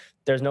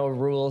 there's no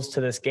rules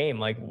to this game.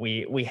 Like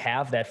we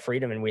have that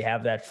freedom and we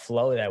have that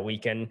flow that we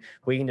can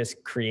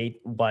just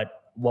create what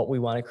we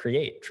want to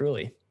create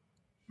truly.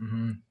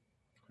 Hmm.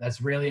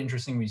 That's really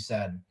interesting. We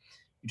said,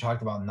 you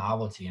talked about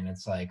novelty, and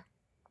it's like,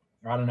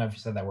 I don't know if you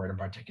said that word in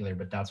particular,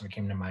 but that's what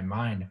came to my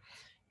mind.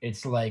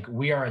 It's like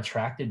we are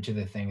attracted to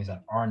the things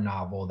that are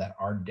novel, that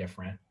are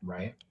different,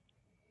 right?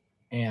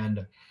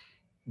 And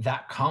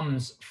that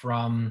comes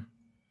from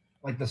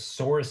like the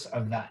source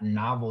of that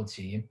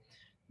novelty,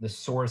 the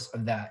source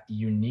of that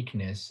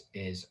uniqueness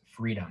is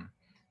freedom.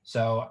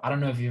 So I don't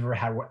know if you've ever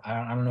had,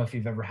 I don't know if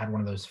you've ever had one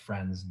of those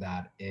friends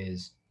that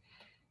is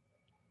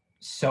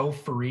so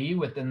free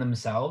within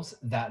themselves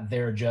that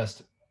they're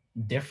just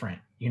different.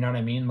 You know what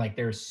I mean? Like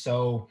they're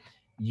so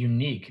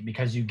unique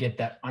because you get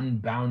that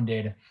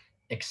unbounded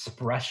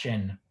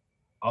expression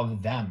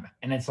of them.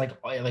 And it's like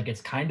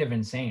it's kind of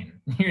insane.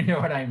 You know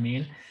what I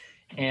mean?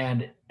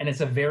 And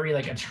it's a very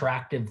like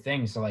attractive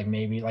thing. So like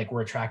maybe like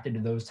we're attracted to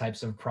those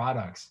types of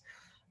products,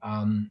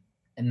 and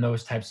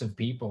those types of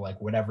people, like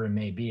whatever it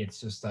may be.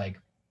 It's just like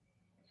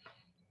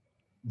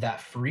that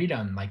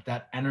freedom, like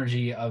that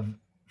energy of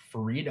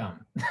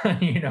freedom.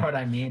 You know what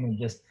I mean? And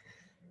just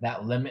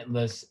that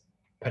limitless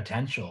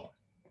potential.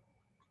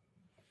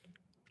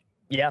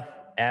 Yeah,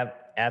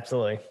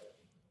 absolutely.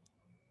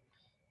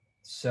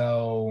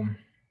 So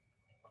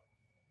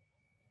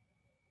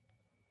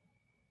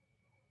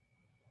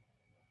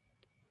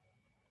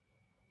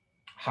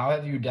how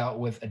have you dealt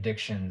with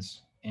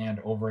addictions and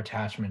over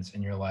attachments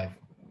in your life?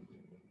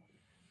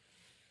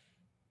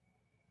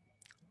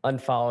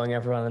 Unfollowing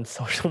everyone on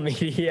social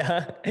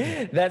media.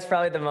 That's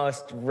probably the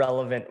most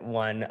relevant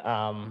one.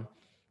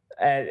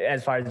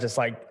 As far as just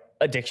like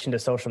addiction to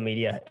social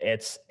media,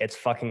 it's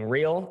fucking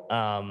real.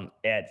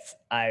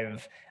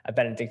 I've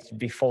been addicted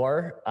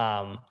before.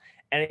 And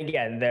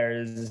again,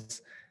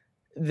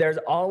 there's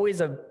always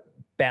a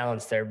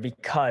balance there,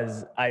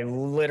 because I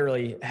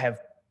literally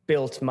have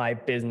built my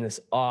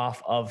business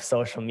off of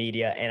social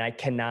media and I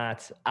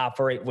cannot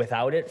operate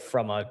without it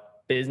from a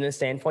business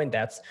standpoint.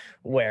 That's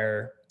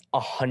where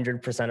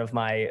 100% of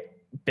my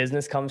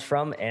business comes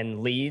from,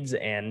 and leads,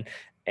 and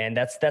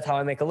that's how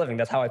I make a living.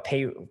 That's how I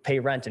pay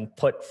rent and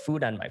put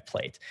food on my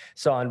plate.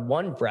 So on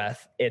one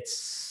breath, it's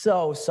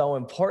so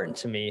important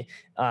to me,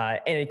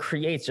 and it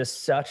creates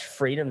just such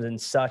freedoms and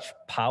such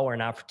power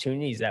and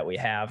opportunities that we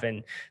have.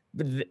 And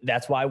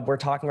that's why we're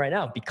talking right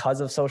now,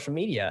 because of social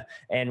media,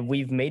 and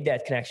we've made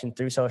that connection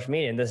through social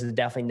media. And this is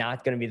definitely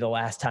not going to be the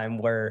last time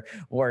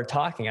we're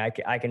talking.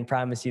 I can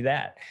promise you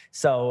that.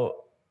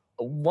 So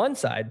one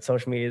side,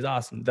 social media is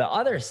awesome. The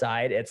other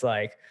side, it's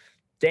like,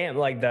 damn,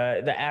 like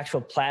the actual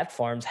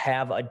platforms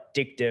have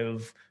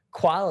addictive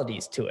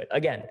qualities to it.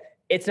 Again,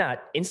 it's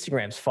not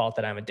Instagram's fault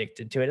that I'm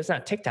addicted to it. It's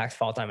not TikTok's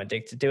fault I'm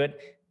addicted to it.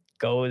 It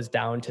goes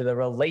down to the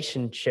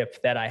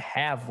relationship that I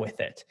have with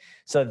it.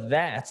 So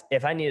that's,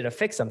 if I needed to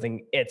fix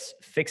something, it's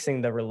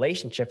fixing the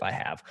relationship I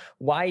have.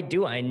 Why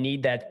do I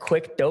need that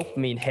quick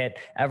dopamine hit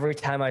every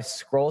time I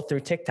scroll through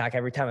TikTok,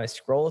 every time I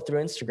scroll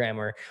through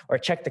Instagram, or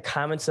check the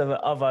comments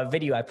of a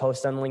video I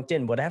post on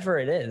LinkedIn, whatever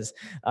it is?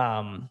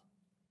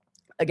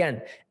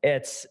 Again,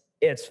 it's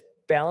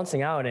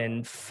balancing out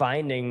and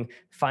finding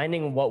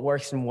what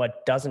works and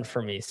what doesn't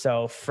for me.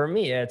 So for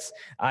me, it's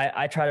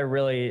I try to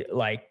really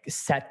like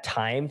set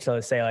time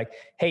to say like,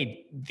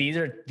 hey, these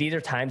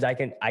are times I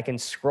can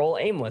scroll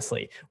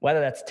aimlessly, whether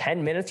that's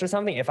 10 minutes or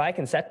something. If I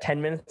can set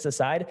 10 minutes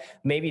aside,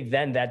 maybe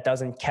then that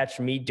doesn't catch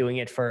me doing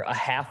it for a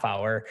half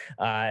hour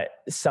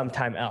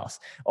sometime else.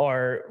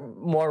 Or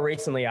more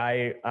recently,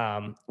 I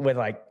with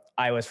like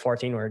iOS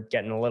 14, we're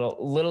getting a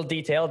little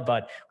detailed,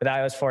 but with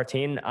iOS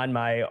 14 on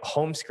my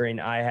home screen,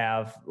 I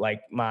have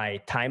like my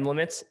time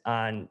limits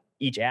on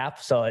each app.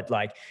 So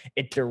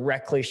it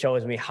directly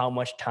shows me how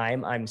much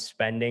time I'm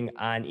spending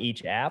on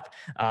each app.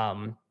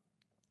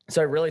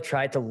 So I really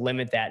tried to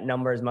limit that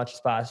number as much as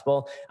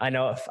possible. I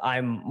know if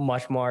I'm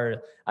much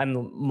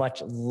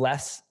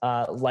less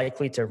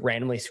likely to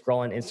randomly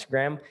scroll on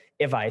Instagram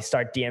if I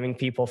start DMing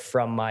people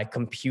from my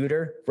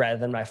computer rather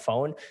than my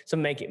phone. So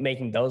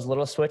making those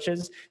little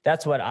switches,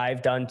 that's what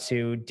I've done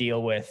to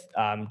deal with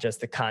just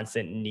the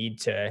constant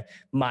need to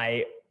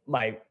my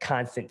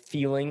constant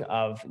feeling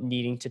of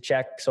needing to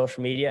check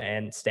social media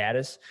and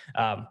status.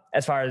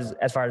 As far as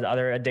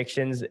other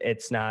addictions,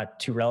 it's not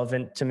too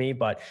relevant to me,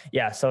 but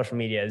yeah, social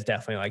media is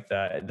definitely like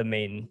the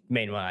main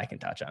one I can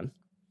touch on.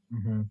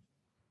 Mm-hmm.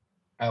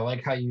 I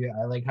like how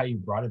you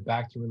brought it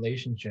back to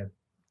relationship.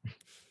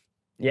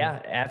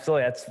 Yeah,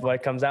 absolutely. That's what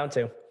it comes down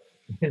to.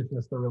 It's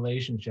just the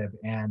relationship,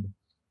 and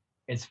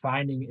it's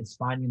finding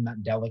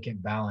that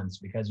delicate balance,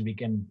 because we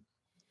can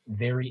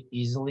very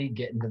easily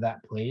get into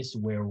that place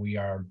where we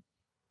are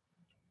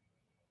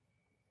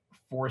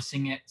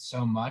forcing it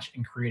so much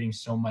and creating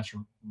so much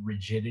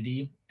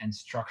rigidity and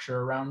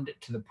structure around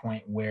it, to the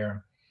point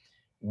where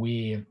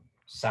we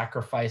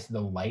sacrifice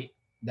the light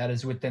that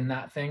is within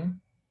that thing,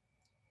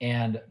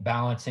 and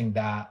balancing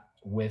that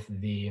with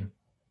the,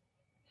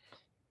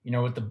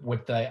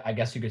 with the I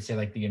guess you could say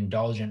like the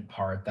indulgent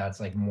part that's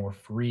like more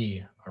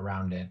free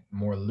around it,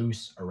 more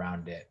loose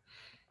around it.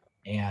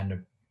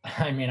 And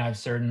I mean, I've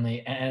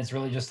certainly, and it's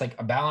really just like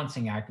a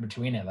balancing act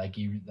between it. Like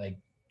you, like,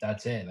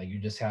 that's it. Like you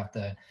just have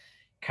to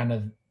kind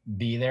of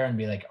be there and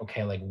be like,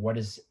 okay, like what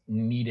is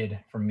needed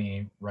from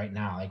me right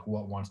now? Like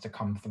what wants to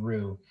come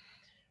through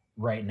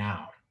right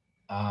now?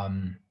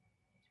 Um,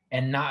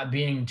 and not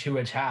being too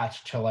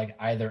attached to like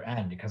either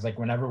end, because like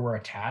whenever we're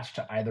attached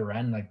to either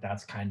end, like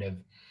that's kind of,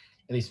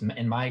 at least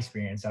in my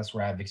experience, that's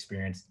where I've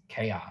experienced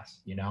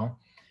chaos,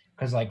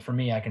 because like for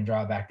me, I can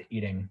draw back to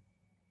eating.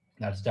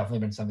 That's definitely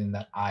been something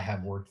that I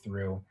have worked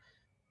through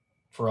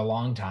for a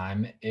long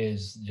time,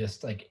 is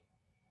just like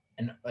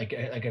like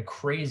a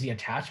crazy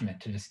attachment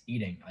to just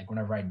eating. Like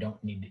whenever I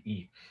don't need to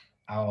eat,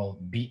 I'll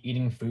be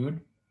eating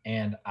food,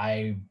 and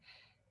I,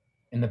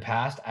 in the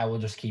past, I will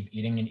just keep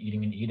eating and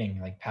eating and eating,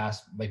 like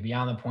past, like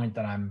beyond the point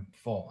that I'm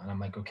full, and I'm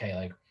like,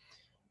 okay,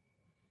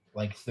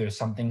 like there's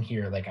something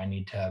here, like I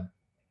need to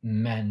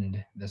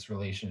mend this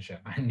relationship.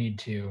 I need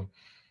to,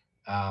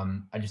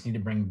 I just need to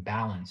bring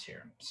balance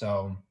here.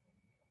 So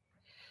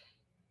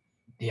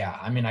yeah,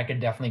 I mean, I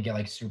could definitely get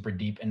like super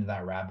deep into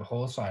that rabbit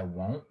hole, so I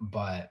won't,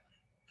 but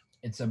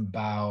it's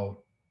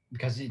about,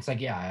 because it's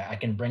like, yeah, I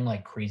can bring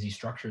like crazy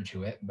structure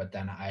to it, but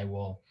then I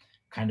will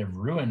kind of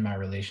ruin my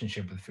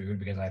relationship with food,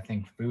 because I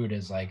think food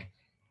is like,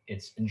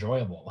 it's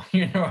enjoyable.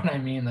 You know what I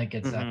mean? Like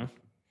Hmm.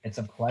 it's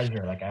a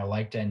pleasure. Like I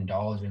like to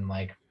indulge in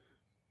like,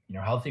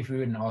 healthy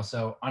food and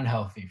also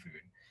unhealthy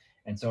food.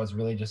 And so it's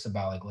really just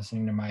about like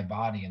listening to my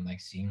body and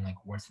like seeing like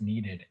what's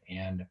needed,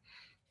 and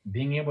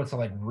being able to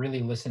like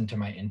really listen to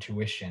my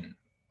intuition,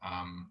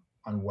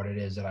 on what it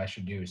is that I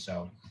should do.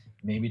 So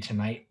maybe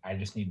tonight I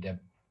just need to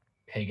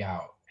pig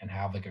out and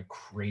have like a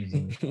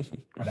crazy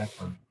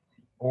whatever.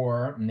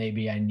 Or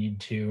maybe I need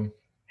to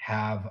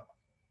have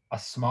a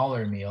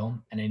smaller meal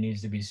and it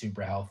needs to be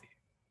super healthy.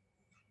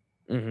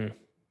 Hmm.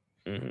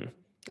 Hmm.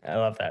 I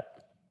love that.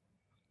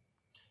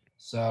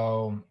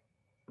 So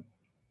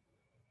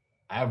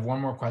I have one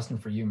more question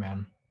for you,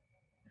 man.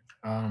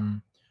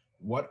 Um,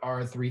 what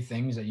are three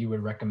things that you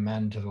would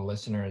recommend to the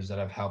listeners that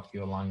have helped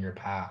you along your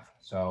path?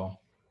 So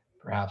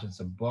perhaps it's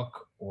a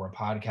book or a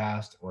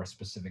podcast or a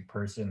specific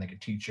person, like a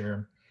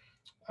teacher,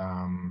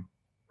 um,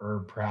 or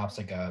perhaps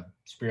like a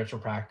spiritual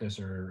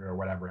practice, or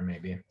whatever it may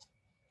be.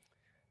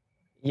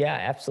 Yeah,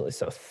 absolutely.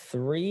 So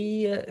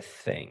three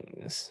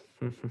things.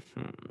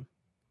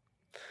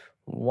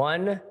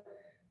 One,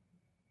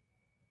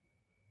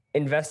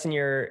 invest in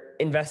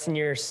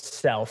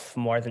yourself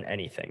more than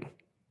anything.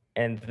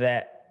 And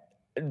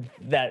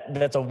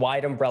that's a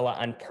wide umbrella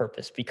on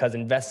purpose, because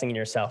investing in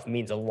yourself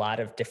means a lot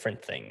of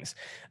different things.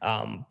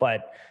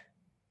 But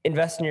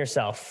invest in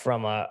yourself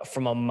from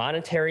a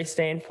monetary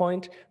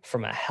standpoint,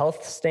 from a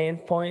health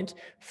standpoint,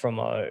 from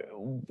a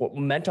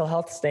mental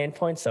health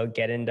standpoint. So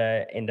get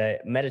into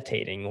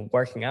meditating,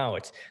 working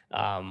out,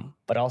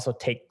 but also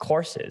take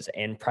courses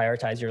and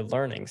prioritize your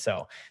learning.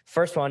 So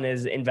first one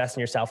is invest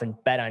in yourself and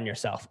bet on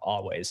yourself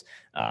always.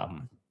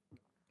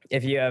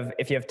 If you have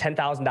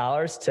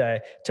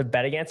 $10,000 to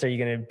bet against, are you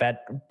going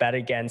to bet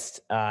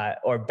against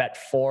or bet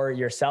for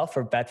yourself,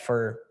 or bet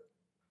for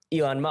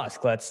Elon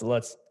Musk? Let's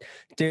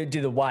do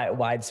the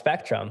wide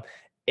spectrum.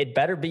 It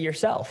better be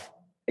yourself.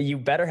 You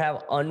better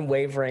have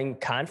unwavering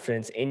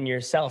confidence in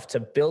yourself to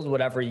build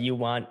whatever you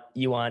want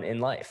in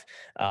life.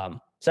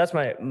 So that's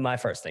my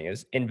first thing,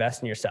 is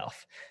invest in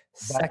yourself.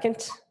 That, Second,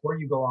 before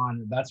you go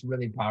on, that's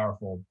really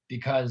powerful,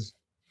 because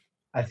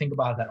I think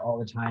about that all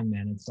the time,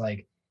 man. It's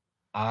like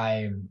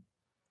I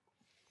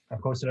I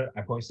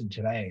posted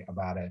today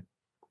about it.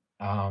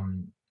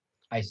 Um,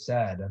 I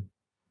said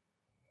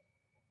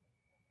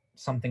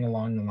something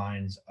along the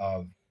lines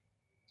of,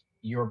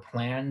 your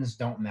plans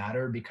don't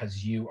matter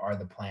because you are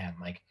the plan.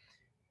 Like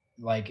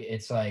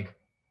it's like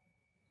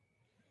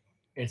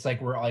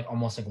we're like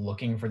almost like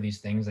looking for these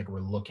things, like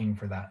we're looking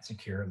for that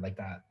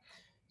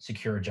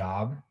secure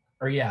job.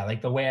 Or yeah,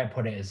 like the way I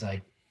put it is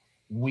like,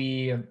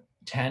 we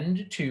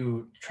tend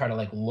to try to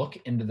like look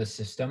into the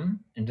system,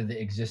 into the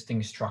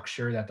existing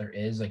structure that there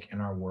is like in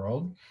our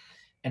world,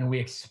 and we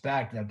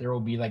expect that there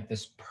will be like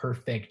this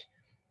perfect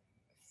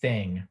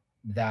thing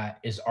that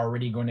is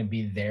already going to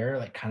be there,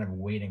 like kind of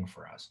waiting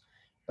for us.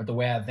 But the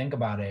way I think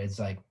about it is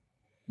like,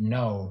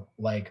 no,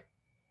 like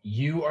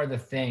you are the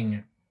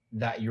thing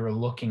that you're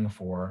looking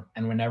for.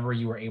 And whenever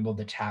you are able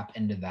to tap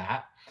into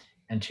that,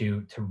 and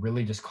to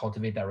really just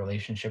cultivate that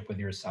relationship with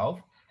yourself,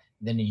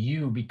 then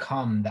you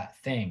become that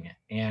thing.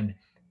 And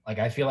like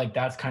I feel like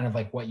that's kind of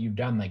like what you've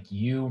done. Like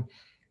you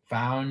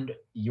found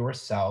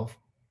yourself,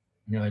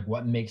 like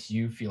what makes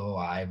you feel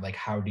alive, like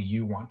how do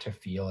you want to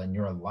feel in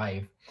your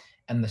life,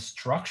 and the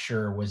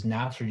structure was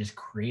naturally just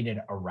created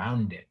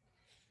around it.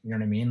 You know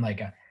what I mean?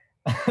 Like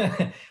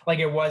like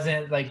it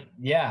wasn't like,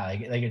 yeah,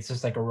 like it's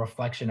just like a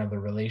reflection of the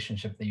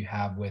relationship that you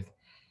have with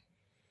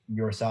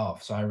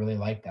yourself. So I really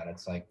like that.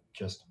 It's like,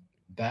 just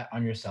bet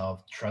on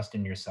yourself, trust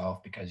in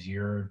yourself, because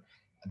you're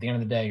at the end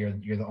of the day,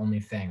 you're the only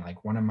thing.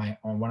 Like one of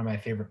my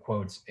favorite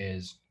quotes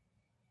is,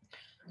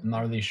 I'm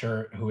not really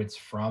sure who it's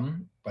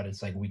from, but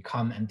it's like, we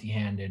come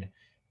empty-handed,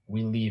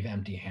 we leave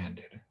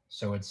empty-handed.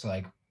 So it's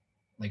like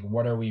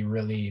what are we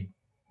really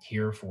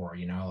here for?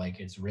 Like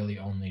it's really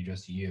only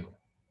just you.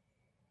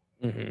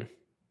 Hmm.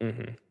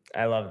 Hmm.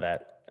 I love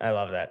that. I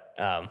love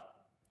that.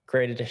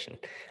 Great addition.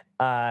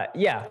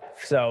 Yeah.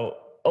 So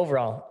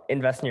overall,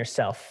 invest in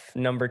yourself.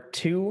 Number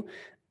two,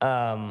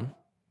 um,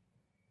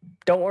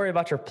 don't worry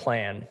about your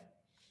plan.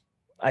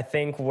 I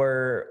think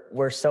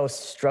we're so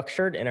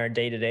structured in our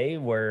day to day.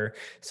 We're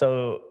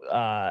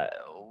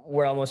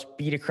almost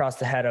beat across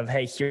the head of,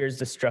 hey, here's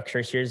the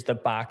structure, here's the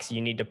box you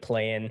need to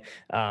play in,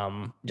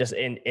 just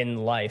in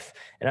life.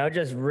 And I would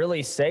just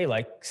really say,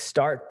 like,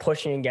 start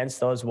pushing against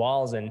those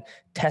walls and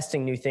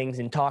testing new things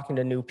and talking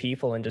to new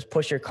people, and just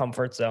push your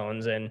comfort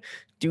zones and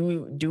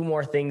do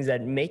more things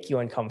that make you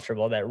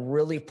uncomfortable, that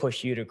really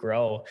push you to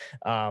grow.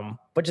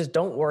 But just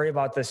don't worry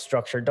about the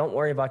structure. Don't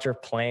worry about your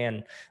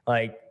plan.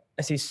 Like,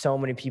 I see so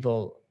many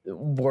people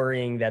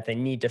worrying that they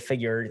need to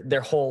figure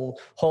their whole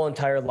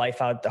entire life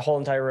out, the whole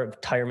entire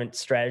retirement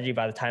strategy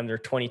by the time they're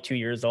 22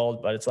 years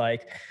old. But it's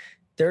like,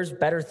 there's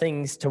better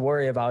things to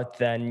worry about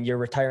than your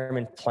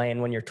retirement plan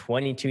when you're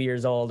 22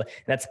 years old. And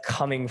that's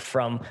coming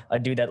from a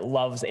dude that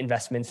loves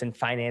investments and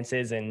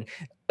finances and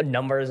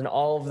numbers and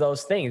all of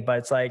those things. But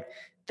it's like,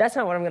 that's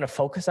not what I'm going to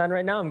focus on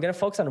right now. I'm going to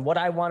focus on what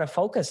I want to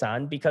focus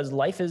on, because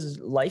life is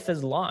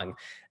long.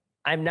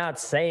 I'm not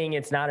saying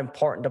it's not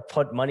important to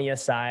put money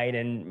aside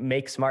and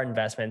make smart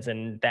investments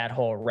and that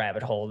whole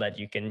rabbit hole that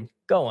you can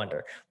go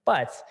under.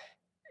 But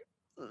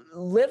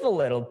live a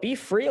little, be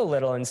free a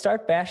little, and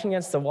start bashing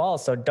against the wall.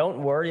 So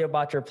don't worry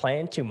about your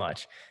plan too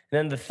much. And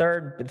then the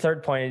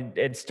third point,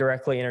 it's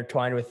directly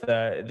intertwined with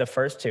the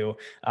first two.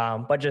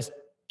 But just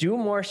do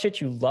more shit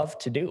you love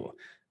to do.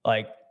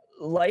 Like,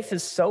 life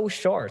is so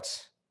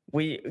short.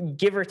 We,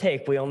 give or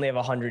take, we only have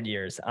 100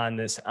 years on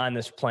this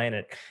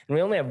planet, and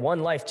we only have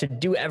one life to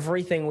do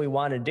everything we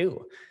want to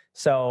do.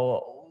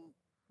 So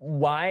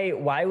why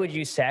would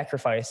you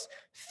sacrifice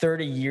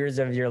 30 years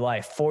of your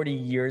life, 40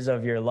 years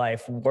of your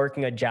life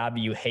working a job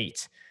you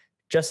hate,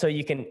 just so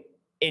you can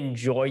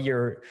enjoy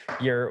your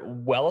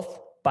wealth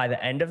by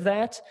the end of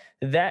that?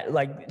 That,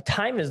 like,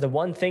 time is the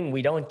one thing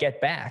we don't get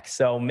back.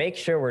 So make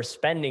sure we're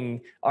spending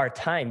our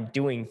time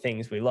doing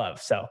things we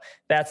love. So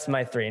that's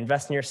my three: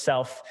 invest in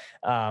yourself,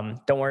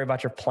 don't worry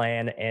about your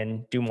plan,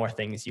 and do more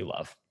things you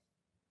love.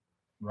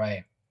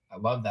 Right. I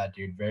love that,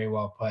 dude. Very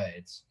well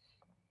put.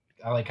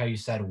 I like how you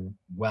said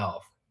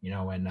wealth,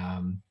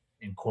 in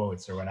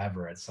quotes or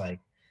whatever. It's like,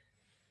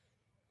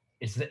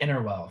 it's the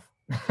inner wealth.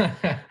 And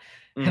like,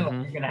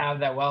 Hmm. you can have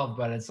that wealth,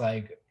 but it's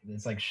like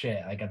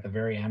shit. Like at the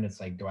very end, it's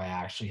like, do I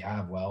actually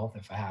have wealth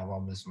if I have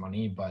all this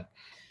money, but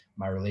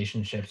my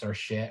relationships are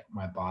shit,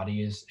 my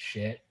body is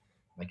shit,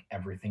 like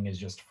everything is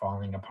just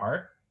falling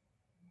apart.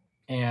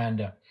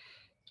 And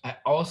I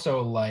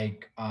also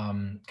like,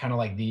 kind of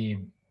like the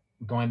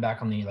going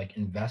back on the like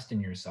invest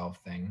in yourself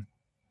thing.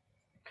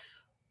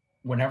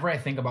 Whenever I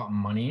think about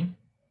money,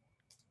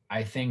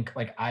 I think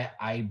like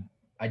I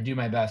do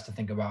my best to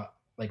think about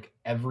like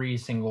every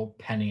single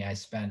penny I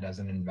spend as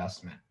an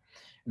investment.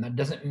 And that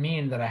doesn't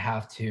mean that I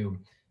have to,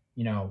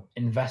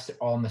 invest it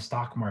all in the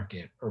stock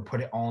market or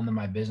put it all into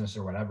my business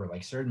or whatever.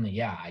 Like certainly,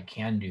 yeah, I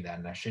can do that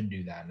and I should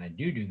do that and I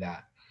do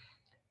that.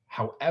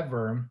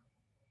 However,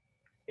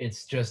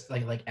 it's just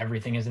like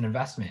everything is an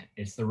investment.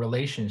 It's the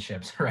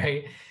relationships,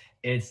 right?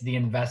 It's the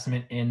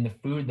investment in the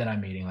food that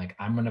I'm eating. Like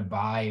I'm gonna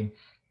buy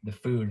the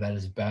food that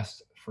is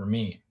best for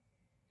me.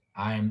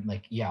 I'm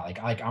like, yeah,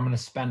 like I'm gonna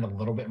spend a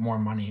little bit more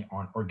money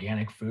on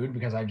organic food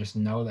because I just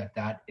know that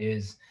that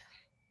is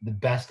the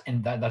best,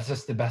 and that's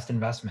just the best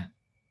investment.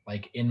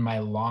 Like in my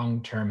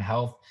long-term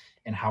health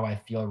and how I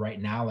feel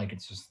right now, like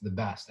it's just the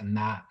best. And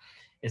that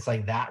it's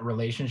like that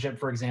relationship,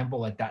 for example,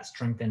 like that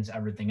strengthens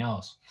everything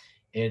else.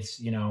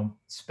 It's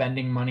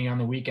spending money on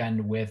the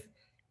weekend with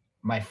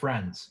my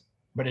friends,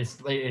 but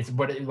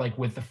like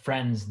with the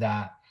friends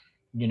that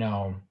you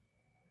know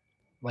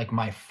like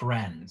my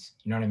friends,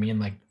 you know what I mean?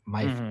 Like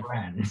my Hmm.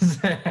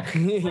 friends,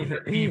 like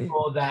the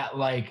people that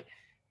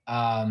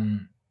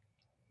um,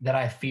 that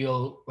I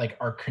feel like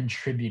are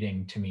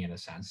contributing to me in a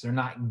sense. They're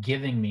not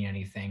giving me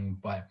anything,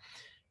 but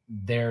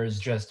there's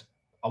just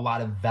a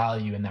lot of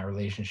value in that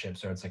relationship.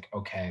 So it's like,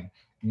 okay,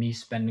 me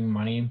spending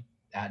money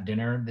at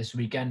dinner this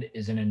weekend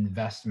is an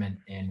investment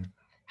in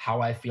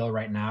how I feel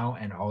right now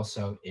and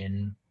also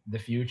in the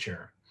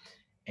future.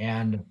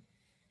 And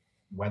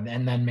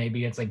and then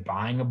maybe it's like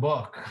buying a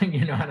book,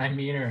 you know what I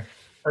mean?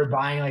 Or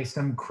buying like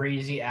some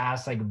crazy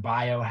ass like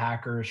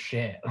biohacker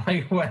shit,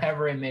 like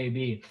whatever it may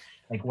be,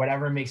 like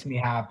whatever makes me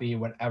happy,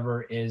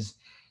 whatever is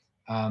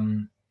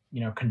um,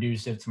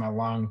 conducive to my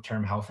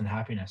long-term health and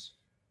happiness.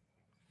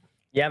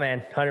 Yeah,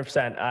 man,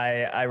 100%.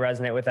 I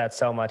resonate with that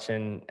so much,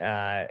 and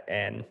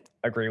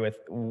agree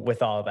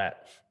with all of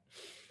that.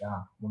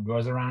 Yeah. What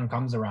goes around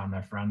comes around,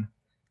 my friend.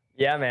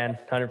 Yeah, man,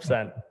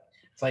 100%.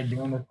 It's like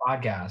doing this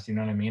podcast, you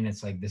know what I mean?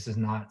 It's like this is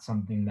not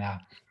something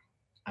that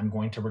I'm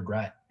going to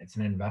regret. It's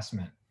an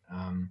investment.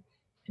 Um,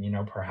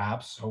 And,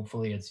 perhaps,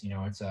 hopefully it's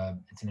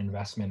an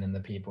investment in the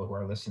people who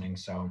are listening.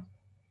 So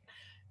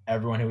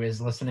everyone who is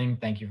listening,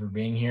 thank you for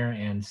being here.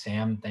 And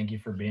Sam, thank you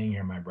for being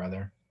here, my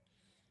brother.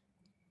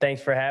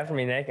 Thanks for having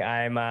me, Nick.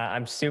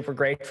 I'm super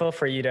grateful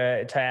for you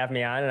to have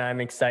me on, and I'm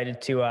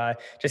excited to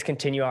just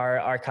continue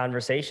our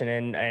conversation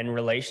and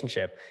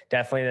relationship.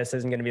 Definitely, this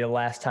isn't going to be the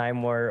last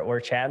time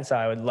we're chatting. So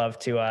I would love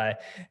to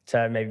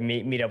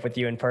maybe meet up with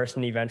you in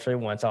person eventually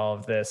once all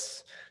of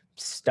this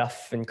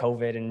stuff and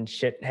COVID and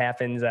shit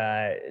happens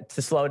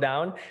to slow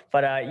down.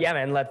 But yeah,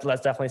 man, let's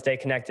definitely stay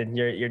connected.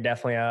 You're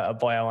definitely a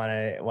boy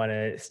I want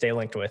to stay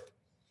linked with.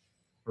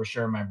 For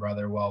sure, my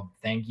brother. Well,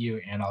 thank you,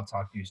 and I'll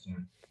talk to you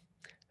soon.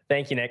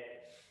 Thank you, Nick.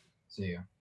 See you.